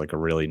just sounds like a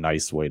really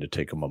nice way to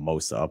take a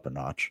mimosa up a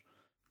notch.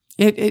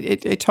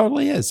 It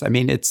totally is. I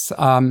mean, it's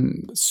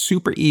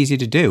super easy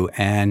to do.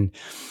 And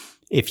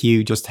if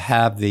you just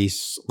have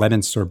these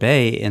lemon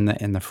sorbet in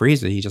the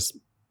freezer, you just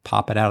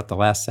pop it out at the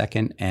last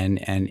second and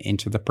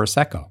into the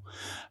Prosecco.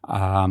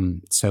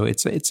 So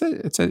it's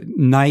a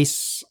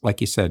nice,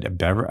 like you said,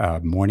 a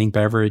morning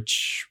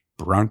beverage,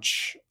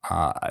 brunch,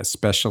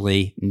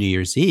 especially New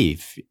Year's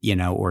Eve,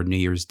 or New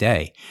Year's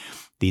Day.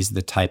 These are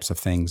the types of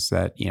things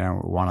that,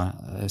 want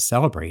to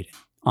celebrate.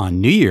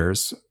 On New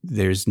Year's,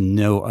 there's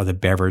no other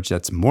beverage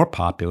that's more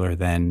popular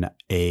than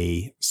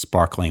a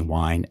sparkling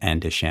wine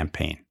and a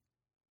champagne.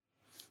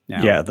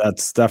 Now, yeah,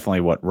 that's definitely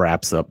what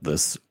wraps up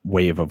this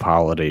wave of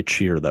holiday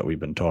cheer that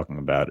we've been talking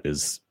about,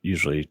 is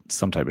usually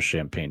some type of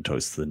champagne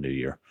toast to the new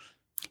year.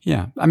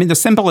 Yeah. I mean, the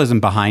symbolism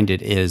behind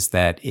it is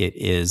that it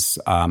is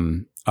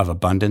of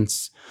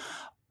abundance,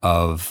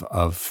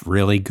 of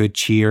really good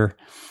cheer.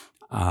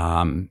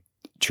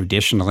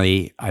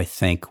 Traditionally, I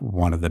think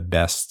one of the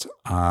best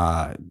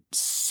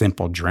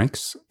simple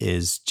drinks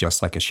is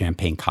just like a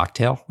champagne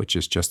cocktail, which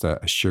is just a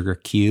sugar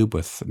cube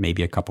with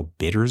maybe a couple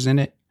bitters in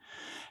it.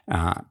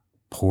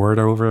 Pour it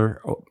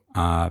over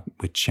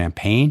with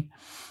champagne,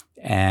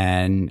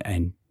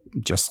 and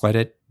just let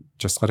it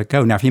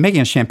go. Now, if you're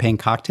making a champagne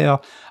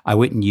cocktail, I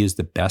wouldn't use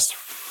the best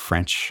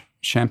French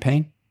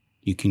champagne.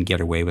 You can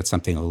get away with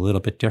something a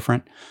little bit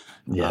different.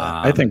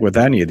 Yeah, I think with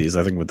any of these,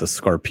 I think with the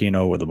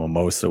Scarpino, with the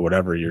Mimosa,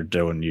 whatever you're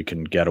doing, you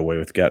can get away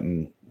with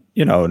getting, a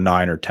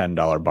 $9 or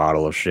 $10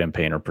 bottle of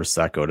champagne or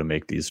Prosecco to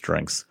make these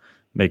drinks.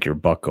 Make your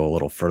buck go a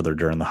little further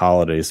during the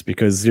holidays,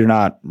 because you're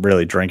not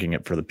really drinking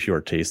it for the pure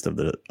taste of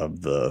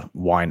the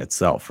wine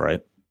itself,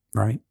 right?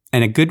 Right.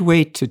 And a good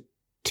way to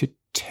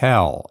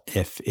tell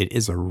if it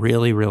is a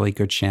really, really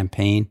good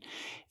champagne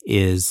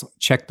is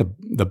check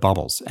the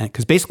bubbles. And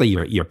because basically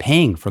you're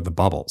paying for the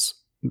bubbles.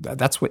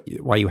 That's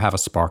why you have a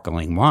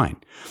sparkling wine.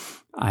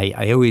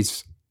 I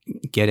always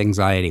get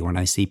anxiety when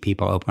I see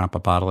people open up a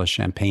bottle of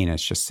champagne.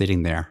 It's just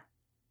sitting there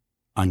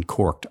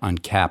uncorked,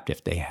 uncapped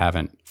if they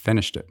haven't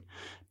finished it.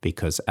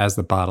 Because as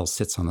the bottle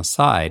sits on the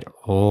side,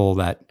 all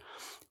that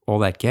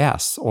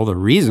gas, all the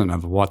reason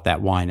of what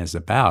that wine is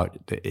about,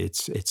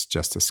 it's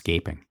just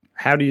escaping.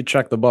 How do you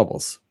check the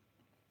bubbles?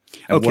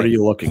 And what are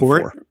you looking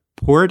for?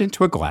 Pour it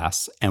into a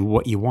glass, and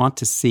what you want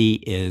to see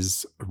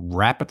is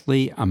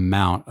rapidly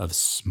amount of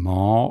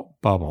small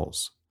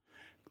bubbles.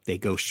 They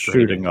go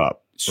shooting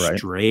up, right?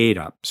 Straight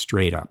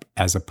up,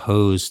 as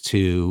opposed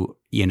to,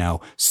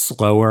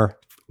 slower,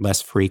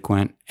 less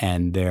frequent,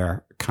 and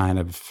they're kind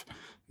of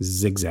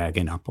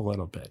zigzagging up a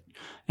little bit.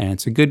 And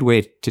it's a good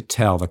way to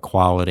tell the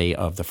quality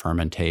of the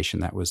fermentation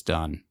that was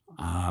done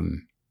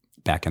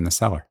back in the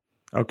cellar.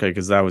 Okay,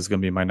 because that was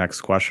going to be my next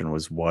question,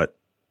 was what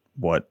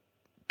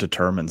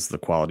determines the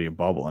quality of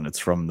bubble, and it's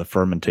from the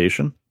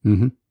fermentation.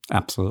 Mm-hmm.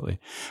 Absolutely.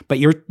 But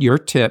your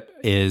tip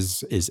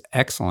is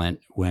excellent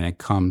when it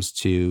comes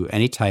to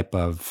any type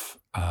of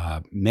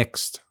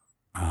mixed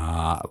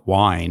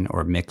wine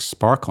or mixed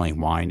sparkling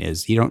wine.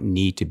 Is you don't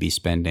need to be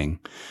spending,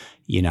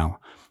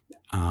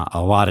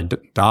 a lot of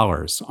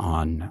dollars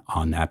on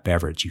that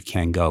beverage. You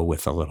can go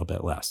with a little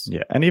bit less.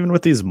 Yeah, and even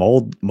with these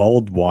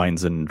mulled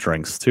wines and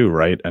drinks too,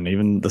 right? And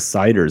even the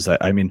ciders.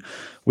 I mean,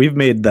 we've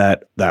made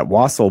that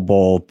wassail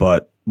bowl,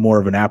 but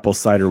more of an apple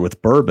cider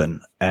with bourbon,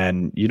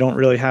 and you don't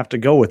really have to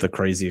go with a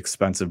crazy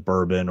expensive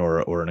bourbon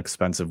or an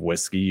expensive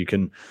whiskey. You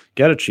can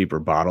get a cheaper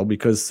bottle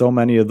because so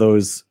many of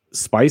those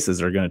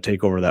spices are going to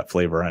take over that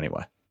flavor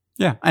anyway.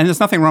 Yeah, and there's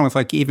nothing wrong with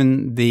like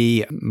even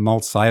the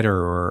malt cider,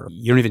 or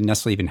you don't even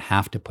necessarily even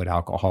have to put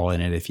alcohol in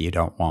it if you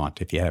don't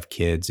want. If you have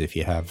kids, if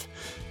you have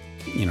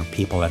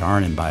people that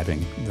aren't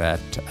imbibing,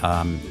 that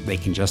they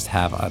can just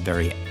have a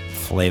very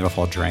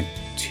flavorful drink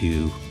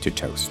to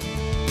toast.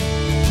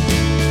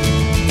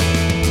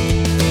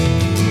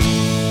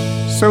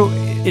 So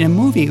in a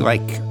movie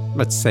like,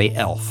 let's say,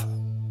 Elf,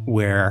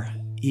 where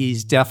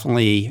he's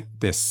definitely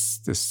this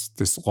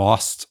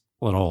lost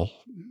little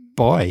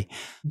boy,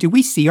 do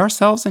we see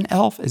ourselves in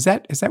Elf? Is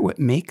that what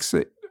makes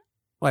it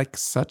like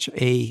such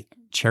a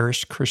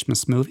cherished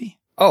Christmas movie?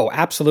 Oh,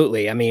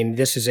 absolutely. I mean,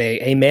 this is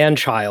a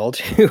man-child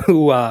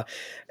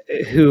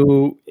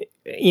who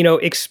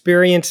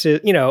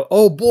experiences,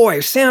 oh boy,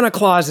 Santa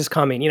Claus is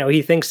coming.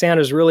 He thinks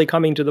Santa's really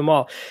coming to the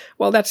mall.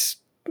 Well, that's,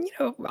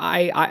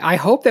 I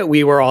hope that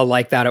we were all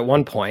like that at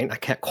one point. I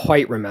can't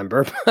quite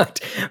remember,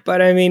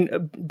 but I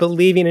mean,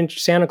 believing in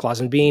Santa Claus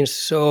and being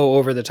so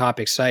over the top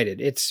excited.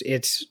 It's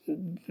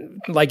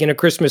like in A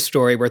Christmas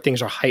Story where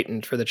things are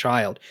heightened for the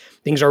child.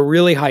 Things are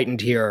really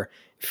heightened here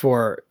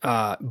for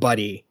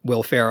Buddy,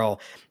 Will Ferrell,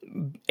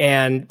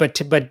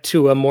 but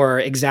to a more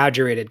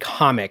exaggerated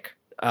comic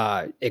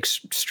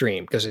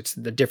extreme, because it's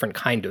the different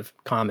kind of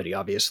comedy,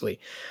 obviously.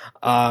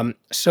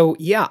 So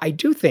yeah, I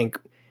do think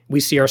we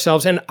see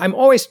ourselves. And I'm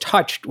always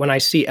touched when I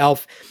see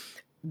Elf.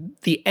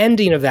 The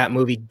ending of that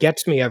movie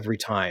gets me every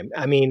time.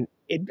 I mean,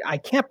 I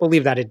can't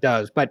believe that it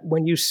does. But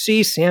when you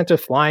see Santa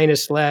flying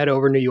his sled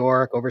over New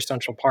York, over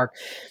Central Park,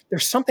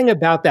 there's something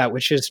about that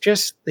which is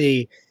just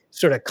the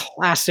sort of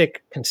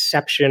classic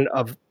conception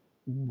of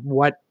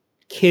what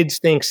kids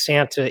think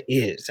Santa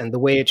is and the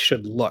way it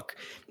should look.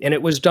 And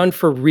it was done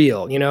for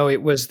real.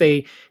 It was,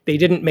 they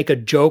didn't make a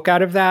joke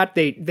out of that.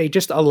 They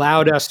just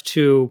allowed us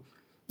to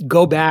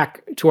go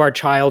back to our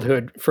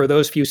childhood for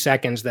those few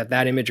seconds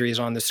that imagery is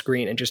on the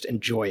screen and just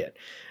enjoy it.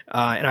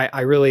 And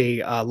I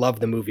really love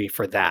the movie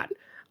for that.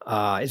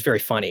 It's very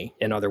funny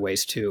in other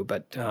ways too,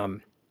 but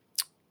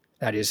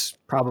that is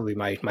probably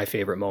my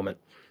favorite moment.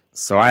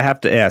 So I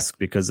have to ask,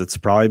 because it's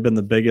probably been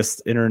the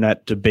biggest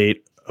internet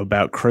debate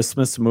about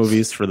Christmas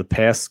movies for the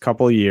past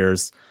couple of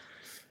years.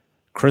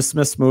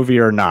 Christmas movie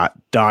or not,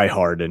 Die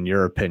Hard, in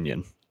your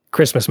opinion?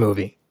 Christmas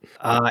movie.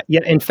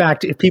 Yeah, in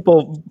fact, if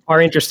people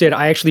are interested,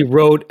 I actually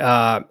wrote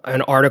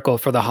an article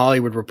for The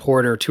Hollywood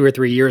Reporter 2 or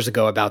 3 years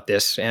ago about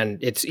this, and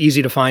it's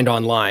easy to find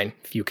online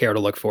if you care to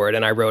look for it.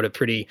 And I wrote a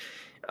pretty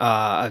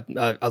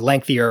a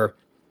lengthier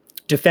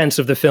defense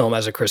of the film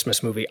as a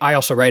Christmas movie. I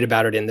also write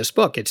about it in this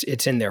book.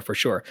 It's in there for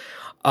sure.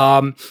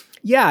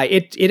 Yeah,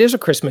 it is a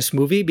Christmas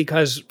movie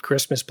because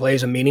Christmas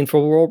plays a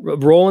meaningful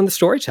role in the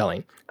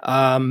storytelling.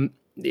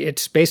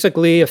 It's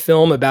basically a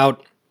film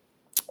about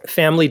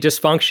family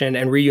dysfunction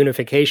and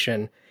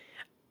reunification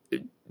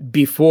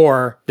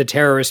before the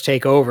terrorists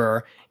take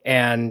over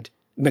and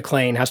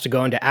McClane has to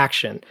go into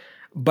action.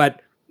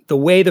 But the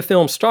way the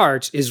film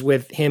starts is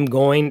with him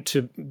going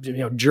to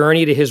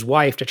journey to his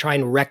wife to try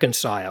and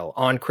reconcile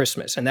on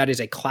Christmas. And that is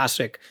a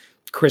classic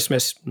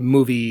Christmas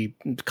movie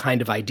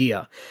kind of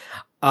idea.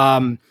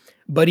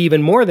 But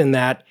even more than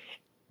that,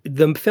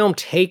 the film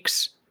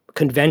takes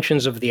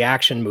conventions of the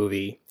action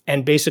movie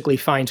and basically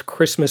finds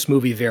Christmas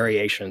movie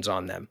variations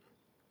on them.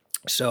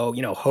 So,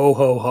 ho,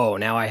 ho, ho,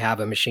 now I have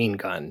a machine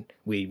gun,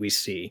 we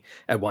see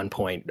at one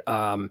point.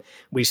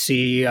 We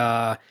see,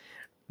 a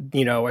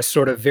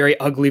sort of very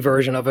ugly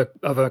version of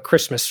a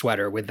Christmas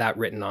sweater with that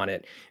written on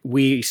it.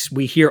 We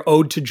hear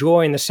Ode to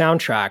Joy in the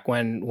soundtrack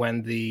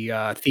when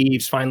the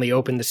thieves finally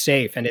open the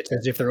safe, and it's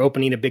as if they're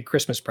opening a big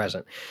Christmas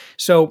present.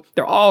 So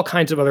there are all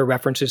kinds of other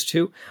references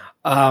too.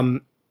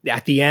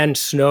 At the end,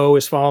 snow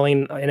is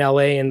falling in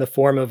LA in the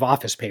form of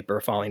office paper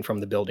falling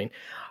from the building.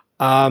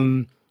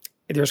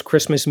 There's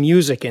Christmas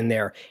music in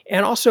there.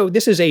 And also,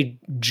 this is a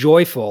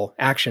joyful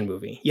action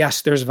movie.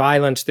 Yes, there's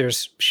violence,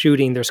 there's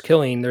shooting, there's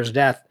killing, there's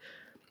death,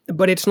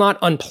 but it's not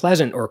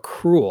unpleasant or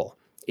cruel.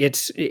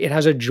 It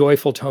has a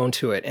joyful tone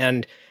to it.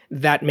 And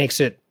that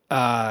makes it,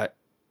 I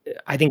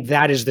think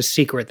that is the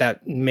secret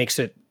that makes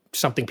it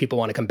something people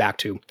want to come back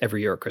to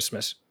every year at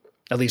Christmas.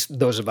 At least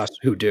those of us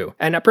who do.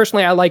 And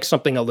personally, I like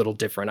something a little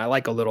different. I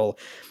like a little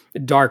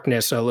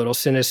darkness, a little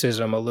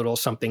cynicism, a little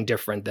something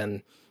different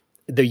than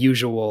the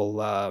usual,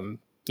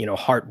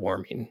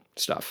 heartwarming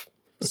stuff.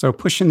 So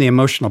pushing the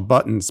emotional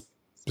buttons,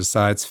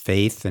 besides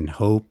faith and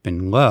hope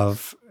and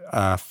love,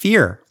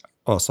 fear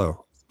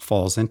also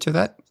falls into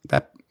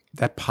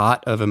that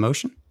pot of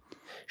emotion.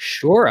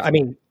 Sure. I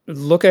mean,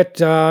 look at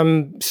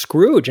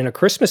Scrooge in A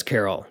Christmas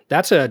Carol.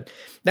 That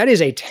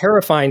is a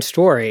terrifying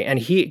story,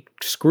 and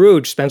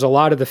Scrooge spends a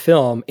lot of the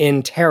film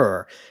in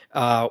terror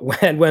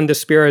when the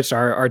spirits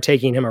are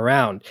taking him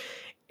around,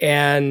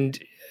 and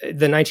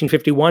the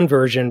 1951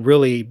 version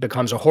really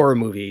becomes a horror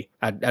movie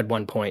at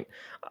one point.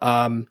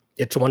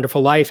 It's a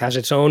Wonderful Life has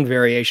its own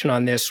variation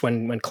on this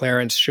when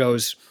Clarence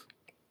shows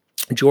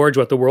George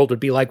what the world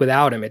would be like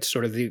without him. It's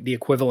sort of the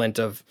equivalent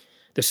of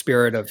the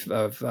spirit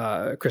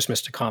of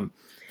Christmas to Come.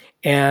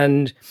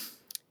 And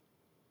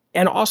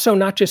also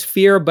not just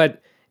fear,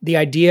 but the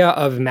idea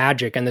of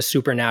magic and the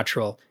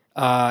supernatural.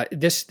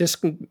 This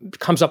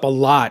comes up a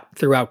lot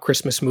throughout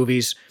Christmas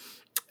movies.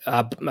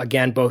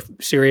 Again, both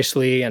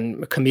seriously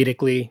and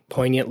comedically,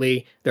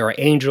 poignantly. There are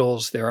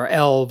angels, there are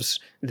elves,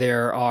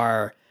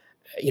 there's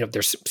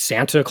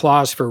Santa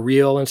Claus for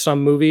real in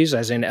some movies,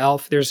 as in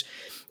Elf.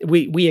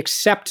 We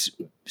accept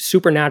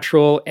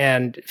supernatural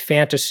and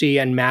fantasy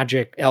and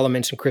magic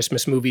elements in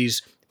Christmas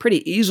movies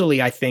pretty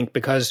easily, I think,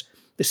 because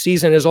the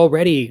season is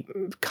already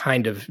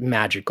kind of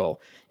magical.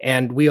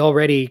 And we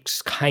already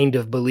kind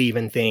of believe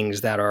in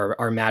things that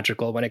are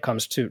magical when it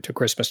comes to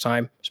Christmas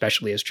time,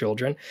 especially as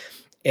children.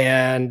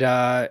 And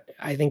I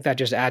think that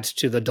just adds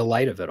to the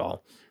delight of it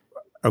all.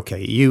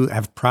 Okay, you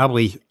have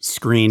probably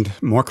screened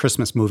more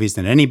Christmas movies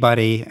than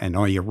anybody, and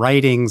all your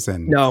writings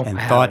and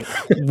thought.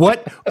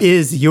 What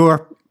is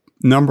your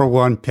number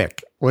one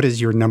pick? What is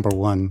your number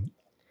one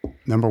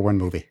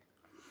movie?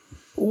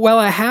 Well,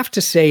 I have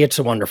to say It's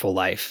a Wonderful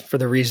Life for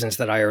the reasons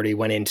that I already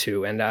went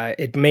into. And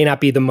it may not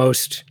be the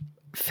most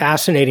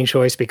fascinating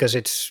choice because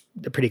it's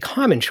a pretty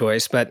common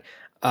choice, but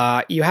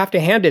you have to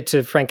hand it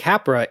to Frank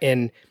Capra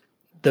in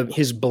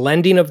his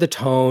blending of the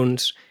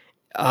tones,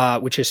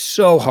 which is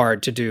so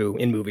hard to do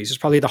in movies. It's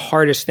probably the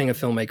hardest thing a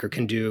filmmaker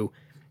can do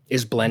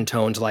is blend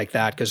tones like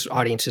that, because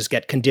audiences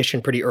get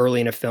conditioned pretty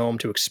early in a film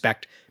to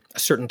expect a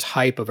certain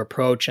type of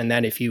approach. And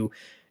then if you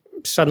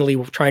suddenly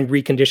try and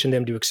recondition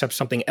them to accept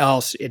something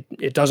else,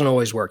 it doesn't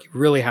always work. You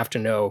really have to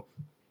know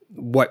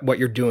what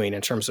you're doing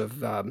in terms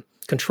of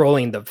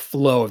controlling the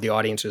flow of the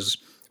audience's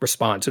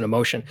response and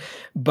emotion.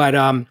 But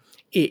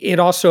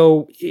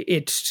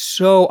it's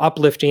so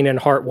uplifting and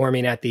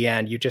heartwarming at the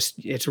end.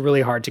 It's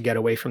really hard to get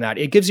away from that.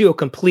 It gives you a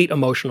complete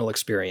emotional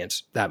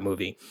experience, that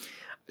movie.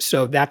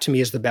 So that to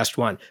me is the best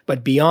one.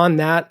 But beyond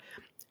that,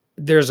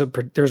 there's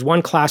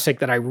one classic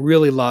that I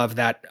really love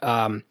that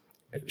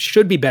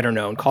should be better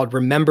known, called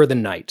Remember the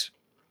Night.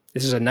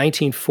 This is a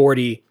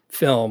 1940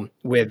 film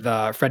with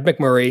Fred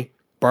MacMurray,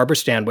 Barbara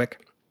Stanwyck,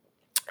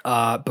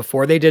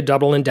 before they did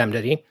Double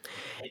Indemnity.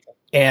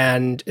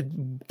 And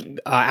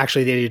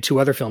actually, they did two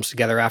other films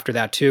together after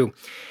that, too.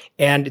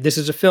 And this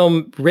is a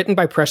film written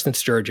by Preston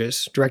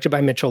Sturges, directed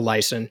by Mitchell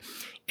Leisen.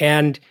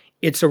 And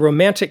it's a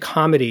romantic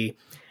comedy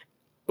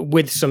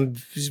with some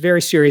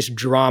very serious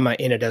drama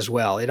in it as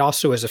well. It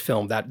also is a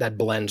film that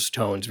blends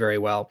tones very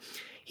well.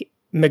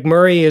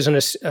 MacMurray is an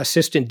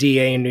assistant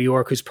DA in New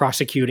York who's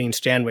prosecuting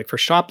Stanwyck for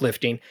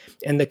shoplifting.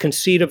 And the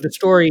conceit of the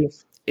story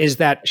is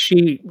that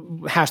she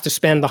has to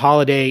spend the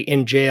holiday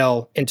in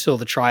jail until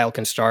the trial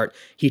can start.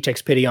 He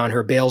takes pity on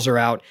her, bails her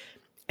out,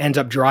 ends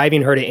up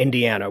driving her to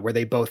Indiana, where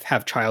they both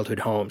have childhood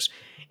homes.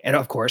 And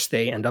of course,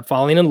 they end up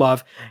falling in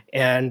love,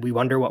 and we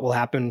wonder what will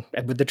happen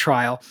with the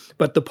trial.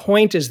 But the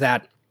point is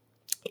that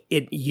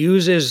it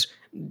uses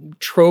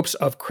tropes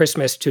of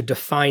Christmas to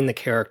define the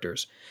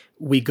characters.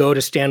 We go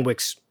to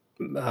Stanwyck's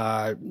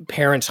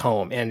parents'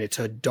 home, and it's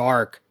a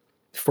dark,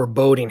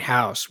 foreboding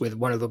house with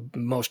one of the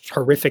most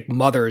horrific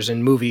mothers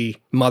in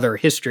movie mother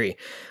history.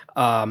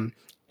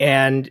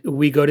 And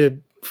we go to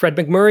Fred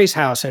MacMurray's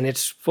house, and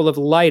it's full of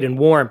light and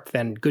warmth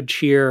and good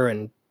cheer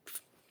and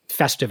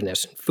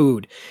festiveness and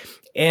food.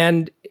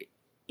 And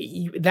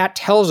that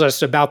tells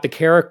us about the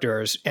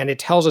characters, and it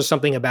tells us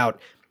something about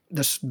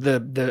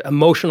the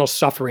emotional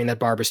suffering that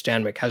Barbara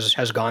Stanwyck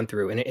has gone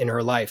through in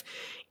her life.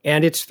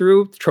 And it's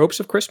through tropes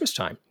of Christmas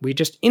time. We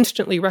just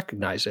instantly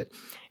recognize it.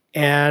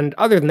 And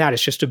other than that,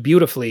 it's just a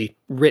beautifully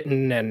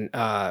written and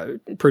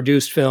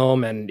produced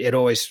film, and it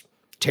always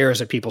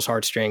tears at people's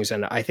heartstrings.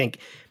 And I think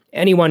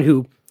anyone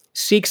who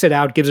seeks it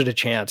out, gives it a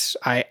chance,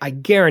 I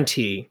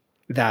guarantee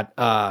that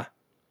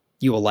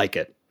you will like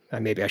it.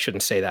 Maybe I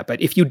shouldn't say that,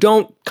 but if you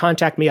don't,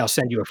 contact me. I'll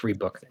send you a free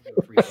book.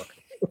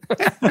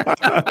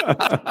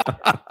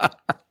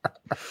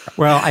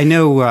 Well, I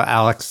know,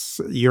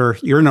 Alex,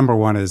 your number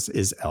one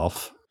is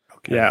Elf.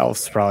 Okay. Yeah,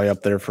 Elf's probably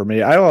up there for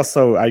me.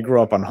 I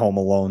grew up on Home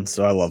Alone,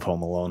 so I love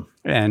Home Alone.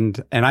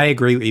 And I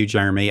agree with you,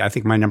 Jeremy. I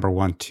think my number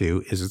one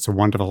too is It's a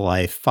Wonderful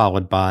Life,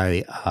 followed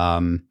by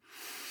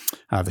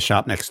The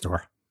Shop Next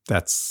Door.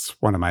 That's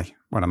one of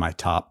my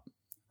top.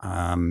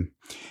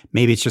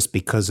 Maybe it's just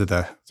because of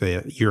the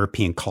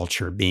European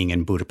culture being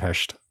in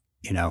Budapest,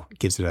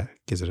 gives it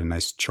a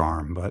nice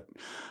charm. But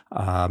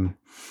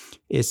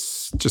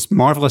it's just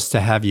marvelous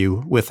to have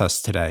you with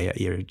us today.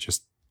 You're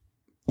just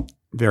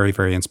very,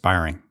 very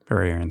inspiring.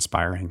 Very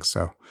inspiring.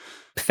 So,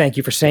 thank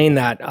you for saying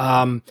that.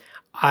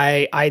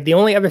 The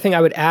only other thing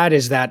I would add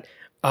is that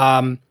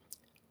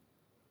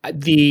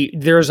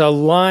there's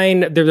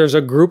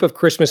a group of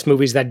Christmas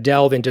movies that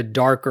delve into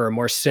darker,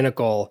 more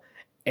cynical,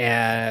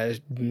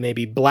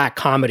 maybe black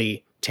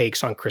comedy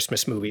takes on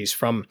Christmas movies,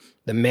 from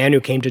The Man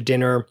Who Came to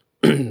Dinner,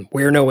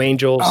 We're No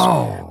Angels,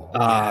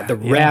 The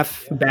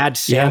Ref, Bad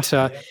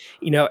Santa,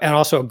 and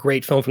also a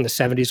great film from the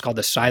 70s called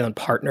The Silent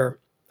Partner,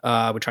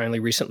 which I only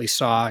recently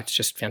saw. It's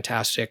just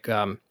fantastic.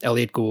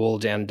 Elliot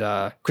Gould and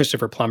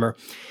Christopher Plummer.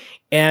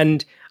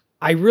 And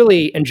I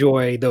really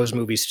enjoy those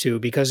movies too,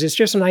 because it's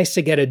just nice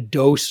to get a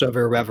dose of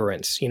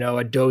irreverence,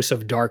 a dose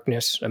of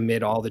darkness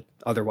amid all the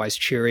otherwise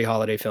cheery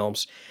holiday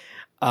films.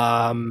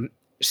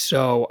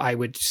 So I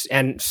would,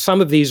 and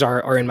some of these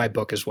are in my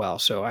book as well.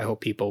 So I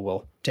hope people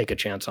will take a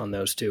chance on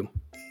those too.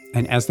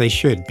 And as they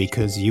should,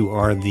 because you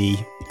are the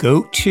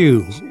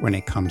go-to when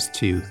it comes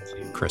to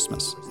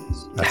Christmas.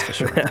 That's for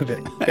sure.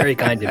 Very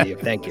kind of you.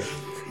 Thank you.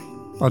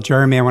 Well,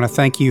 Jeremy, I want to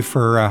thank you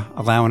for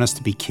allowing us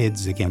to be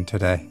kids again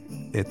today.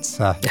 It's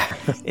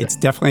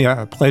definitely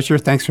a pleasure.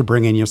 Thanks for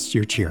bringing us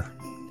your cheer.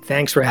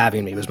 Thanks for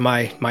having me. It was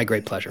my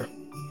great pleasure.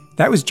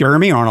 That was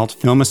Jeremy Arnold,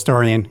 film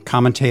historian,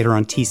 commentator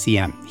on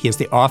TCM. He is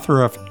the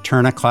author of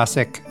Turner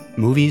Classic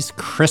Movies,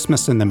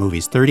 Christmas in the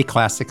Movies, 30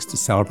 Classics to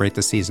Celebrate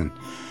the Season.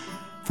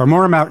 For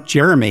more about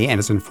Jeremy and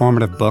his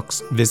informative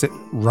books, visit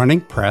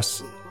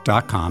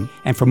runningpress.com.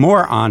 And for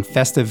more on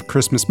festive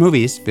Christmas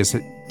movies,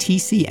 visit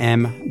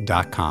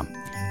tcm.com.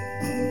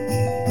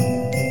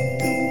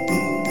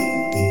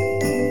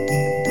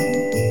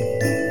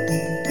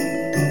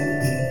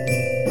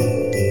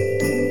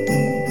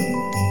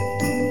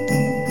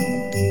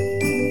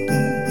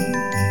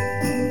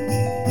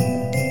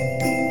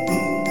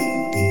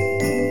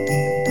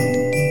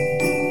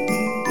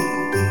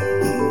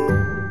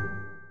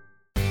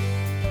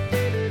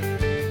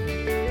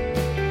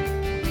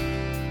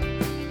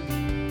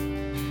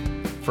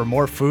 For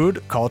more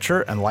food,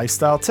 culture, and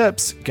lifestyle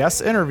tips,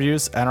 guest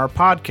interviews, and our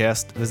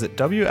podcast, visit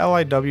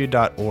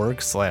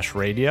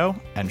wliw.org/radio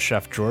and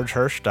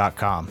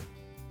chefgeorgehirsch.com.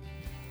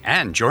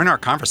 And join our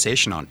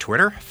conversation on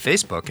Twitter,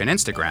 Facebook, and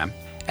Instagram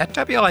at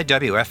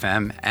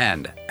WLIWFM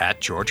and at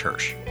George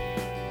Hirsch.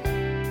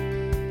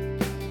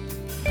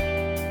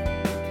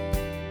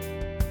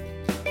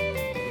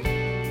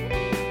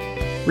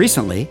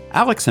 Recently,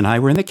 Alex and I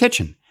were in the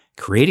kitchen,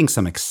 creating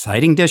some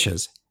exciting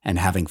dishes and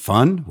having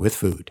fun with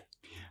food.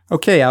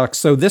 Okay, Alex,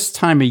 so this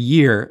time of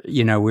year,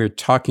 we're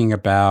talking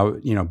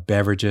about,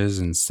 beverages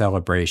and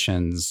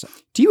celebrations.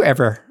 Do you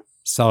ever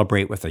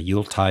celebrate with a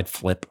Yuletide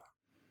flip?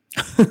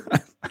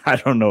 I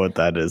don't know what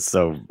that is,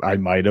 so I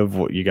might have.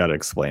 You got to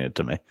explain it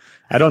to me.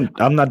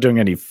 I'm not doing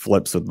any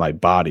flips with my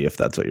body, if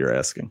that's what you're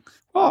asking.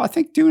 Well, I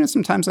think doing it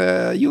sometimes,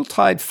 a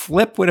Yuletide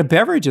flip with a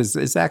beverage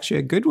is actually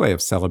a good way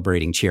of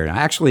celebrating cheer. Now,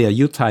 actually, a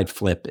Yuletide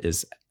flip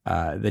is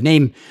the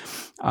name,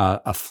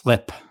 a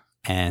flip.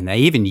 And I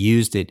even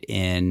used it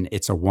in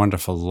It's a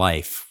Wonderful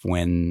Life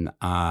when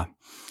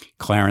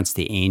Clarence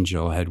the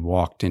Angel had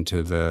walked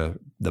into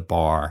the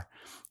bar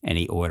and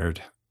he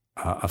ordered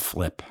a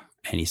flip.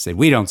 And he said,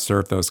 "We don't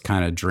serve those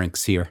kind of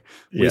drinks here.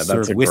 We Yeah, that's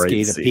serve a whiskey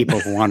great to scene. people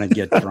who want to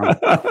get drunk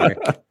quick."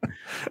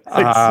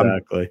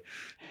 Exactly.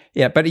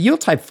 Yeah, but a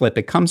Yuletide flip,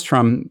 it comes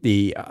from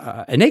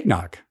an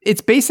eggnog.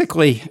 It's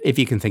basically, if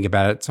you can think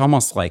about it, it's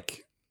almost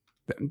like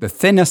the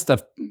thinnest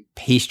of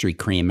pastry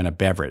cream in a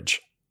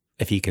beverage.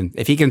 If you can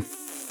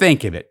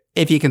think of it,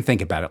 if you can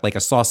think about it, like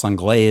a sauce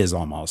anglaise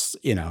almost,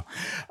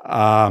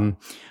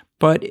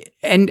 But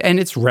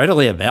it's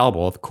readily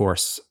available, of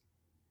course,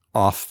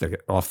 off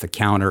the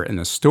counter in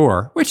the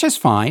store, which is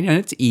fine, and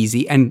it's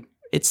easy and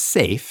it's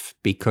safe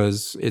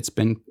because it's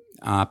been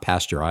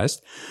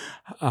pasteurized.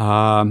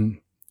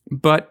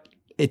 But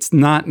it's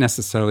not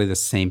necessarily the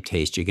same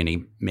taste you're going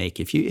to make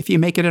if you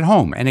make it at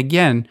home. And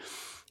again,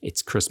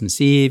 it's Christmas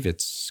Eve,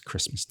 it's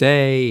Christmas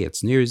Day,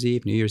 it's New Year's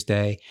Eve, New Year's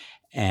Day,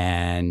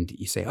 and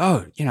you say,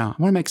 "Oh, I want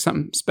to make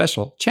something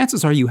special."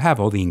 Chances are you have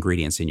all the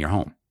ingredients in your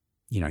home.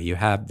 You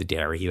have the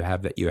dairy, you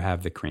have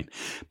the cream.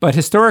 But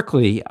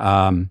historically,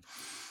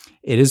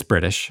 it is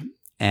British,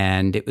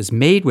 and it was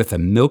made with a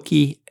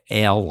milky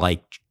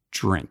ale-like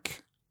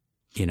drink.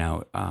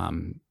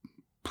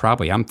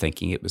 Probably I'm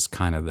thinking it was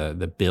kind of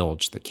the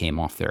bilge that came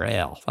off their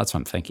ale. That's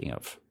what I'm thinking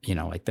of,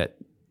 like that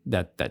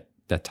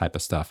type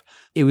of stuff.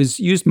 It was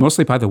used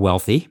mostly by the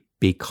wealthy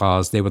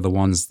because they were the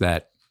ones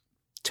that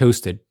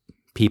toasted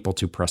people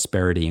to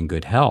prosperity and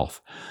good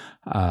health.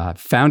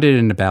 Founded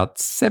in about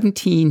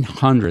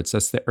 1700s,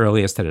 that's the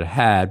earliest that it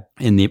had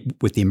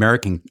with the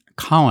American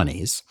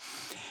colonies.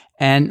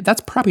 And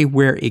that's probably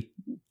where it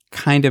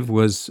kind of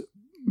was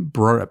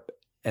brought up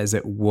as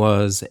it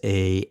was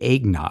a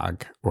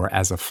eggnog or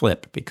as a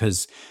flip,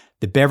 because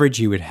the beverage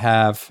you would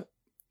have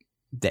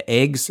the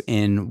eggs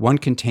in one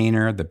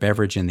container, the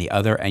beverage in the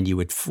other, and you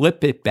would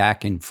flip it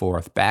back and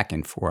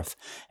forth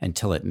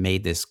until it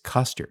made this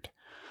custard.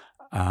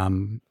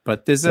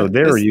 But that's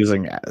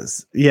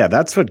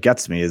what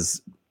gets me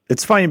is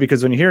it's funny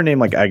because when you hear a name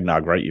like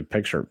eggnog, right, you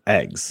picture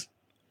eggs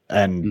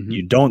and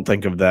you don't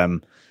think of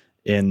them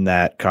in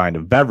that kind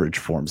of beverage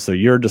form. So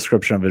your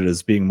description of it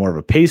as being more of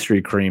a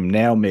pastry cream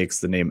now makes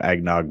the name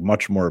eggnog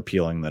much more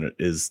appealing than it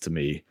is to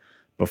me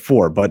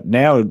before. But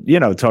now,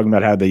 talking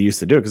about how they used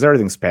to do it, because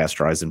everything's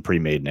pasteurized and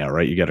pre-made now,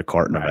 right? You get a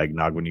carton of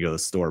eggnog when you go to the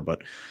store.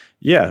 But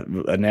yeah,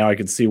 now I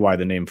can see why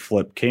the name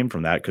flip came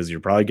from that, because you're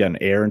probably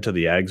getting air into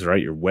the eggs,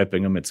 right? You're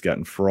whipping them. It's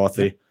getting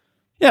frothy.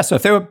 Yeah, so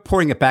if they were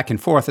pouring it back and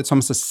forth, it's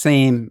almost the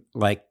same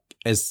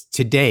as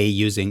today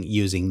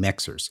using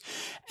mixers.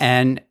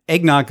 And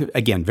eggnog,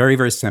 again, very,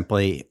 very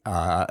simply,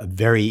 a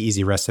very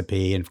easy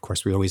recipe. And of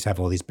course, we always have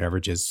all these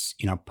beverages,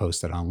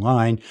 posted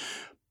online.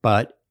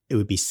 But it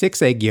would be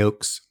 6 egg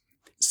yolks.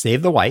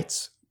 Save the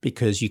whites,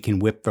 because you can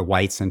whip the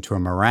whites into a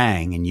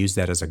meringue and use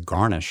that as a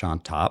garnish on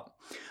top.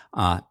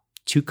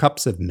 2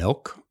 cups of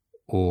milk,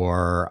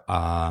 or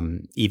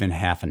even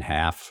half and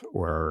half,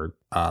 or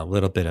a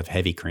little bit of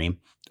heavy cream.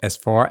 As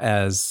far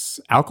as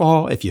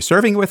alcohol, if you're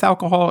serving it with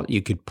alcohol,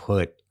 you could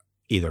put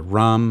either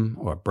rum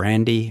or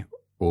brandy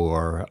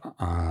or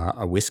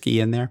a whiskey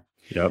in there.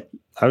 Yep.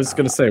 I was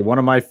going to say, one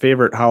of my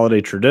favorite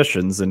holiday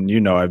traditions,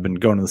 and I've been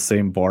going to the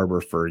same barber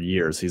for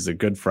years. He's a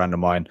good friend of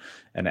mine.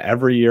 And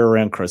every year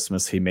around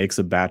Christmas, he makes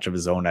a batch of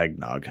his own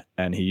eggnog.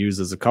 And he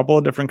uses a couple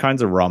of different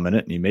kinds of rum in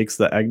it. And he makes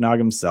the eggnog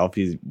himself.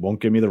 He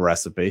won't give me the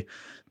recipe.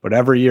 But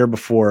every year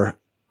before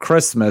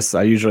Christmas,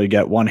 I usually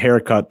get one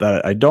haircut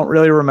that I don't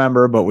really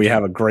remember, but we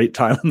have a great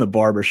time in the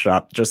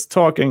barbershop just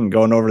talking and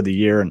going over the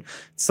year. And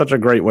it's such a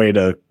great way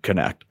to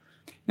connect.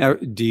 Now,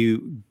 do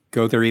you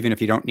go there even if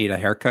you don't need a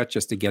haircut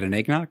just to get an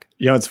eggnog?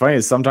 It's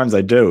funny. Sometimes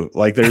I do.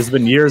 Like, there's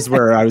been years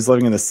where I was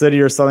living in the city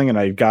or something and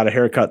I got a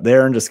haircut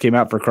there and just came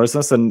out for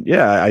Christmas. And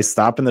yeah, I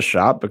stop in the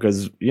shop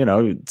because,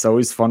 it's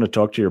always fun to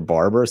talk to your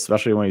barber,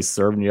 especially when he's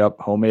serving you up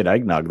homemade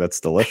eggnog. That's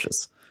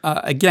delicious.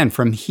 Again,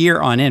 from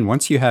here on in,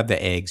 once you have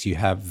the eggs, you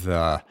have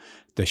the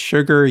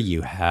sugar,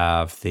 you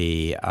have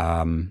the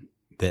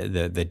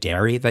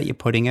dairy that you're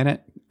putting in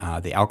it,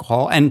 the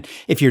alcohol. And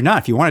if you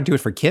want to do it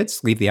for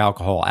kids, leave the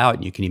alcohol out,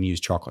 and you can even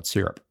use chocolate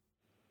syrup.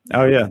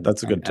 Oh yeah,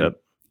 that's a good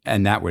tip.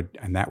 And that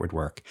would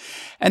work.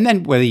 And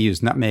then whether you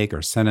use nutmeg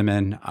or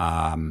cinnamon,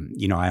 I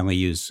only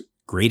use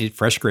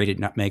fresh grated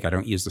nutmeg. I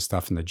don't use the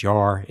stuff in the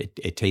jar.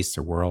 It tastes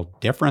a world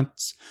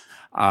difference.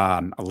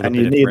 And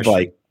you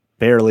need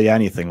barely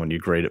anything when you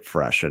grate it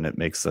fresh, and it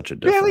makes such a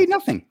difference. Barely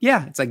nothing.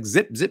 Yeah, it's like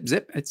zip, zip,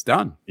 zip. It's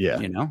done. Yeah,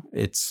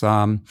 it's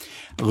a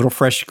little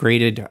fresh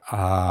grated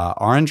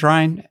orange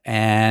rind,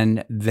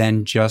 and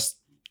then just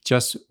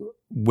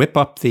whip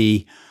up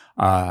the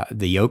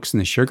yolks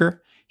and the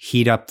sugar,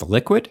 heat up the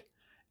liquid,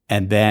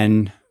 and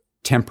then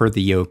temper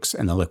the yolks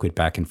and the liquid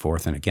back and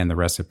forth. And again, the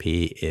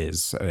recipe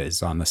is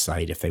on the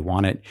site if they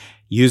want it.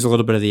 Use a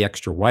little bit of the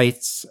extra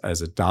whites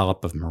as a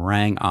dollop of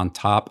meringue on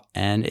top.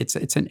 And it's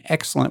an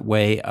excellent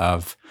way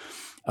of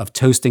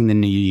toasting the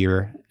new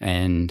year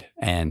and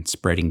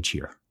spreading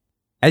cheer.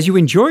 As you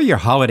enjoy your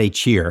holiday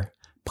cheer,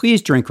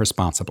 please drink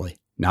responsibly,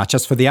 not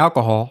just for the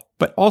alcohol,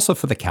 but also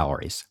for the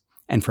calories.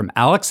 And from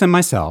Alex and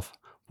myself,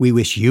 we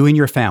wish you and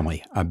your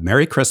family a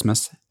Merry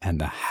Christmas and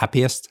the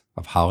happiest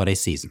of holiday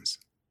seasons.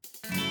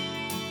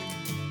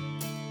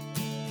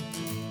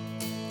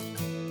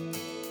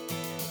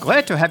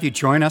 Glad to have you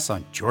join us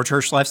on George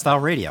Hirsch Lifestyle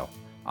Radio.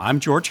 I'm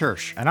George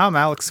Hirsch. And I'm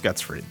Alex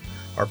Gutzfried.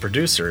 Our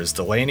producer is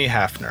Delaney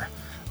Hafner,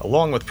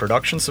 along with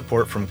production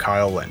support from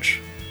Kyle Lynch.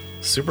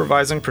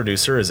 Supervising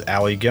producer is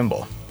Allie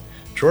Gimbel.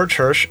 George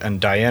Hirsch and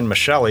Diane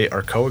Michelli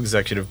are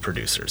co-executive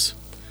producers.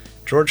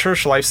 George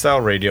Hirsch Lifestyle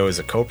Radio is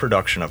a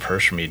co-production of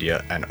Hirsch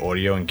Media and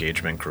Audio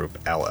Engagement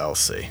Group,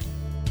 LLC.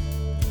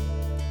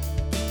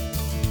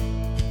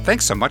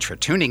 Thanks so much for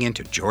tuning in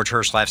to George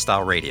Hirsch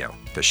Lifestyle Radio,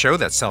 the show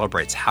that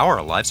celebrates how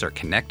our lives are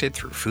connected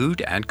through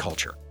food and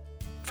culture.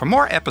 For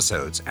more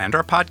episodes and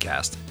our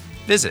podcast,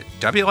 visit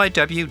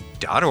wliw.org/radio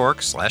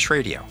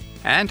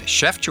and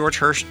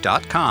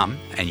chefgeorgehirsch.com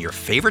and your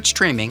favorite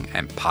streaming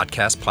and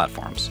podcast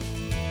platforms.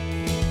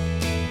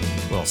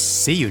 We'll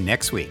see you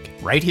next week,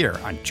 right here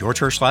on George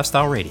Hirsch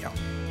Lifestyle Radio.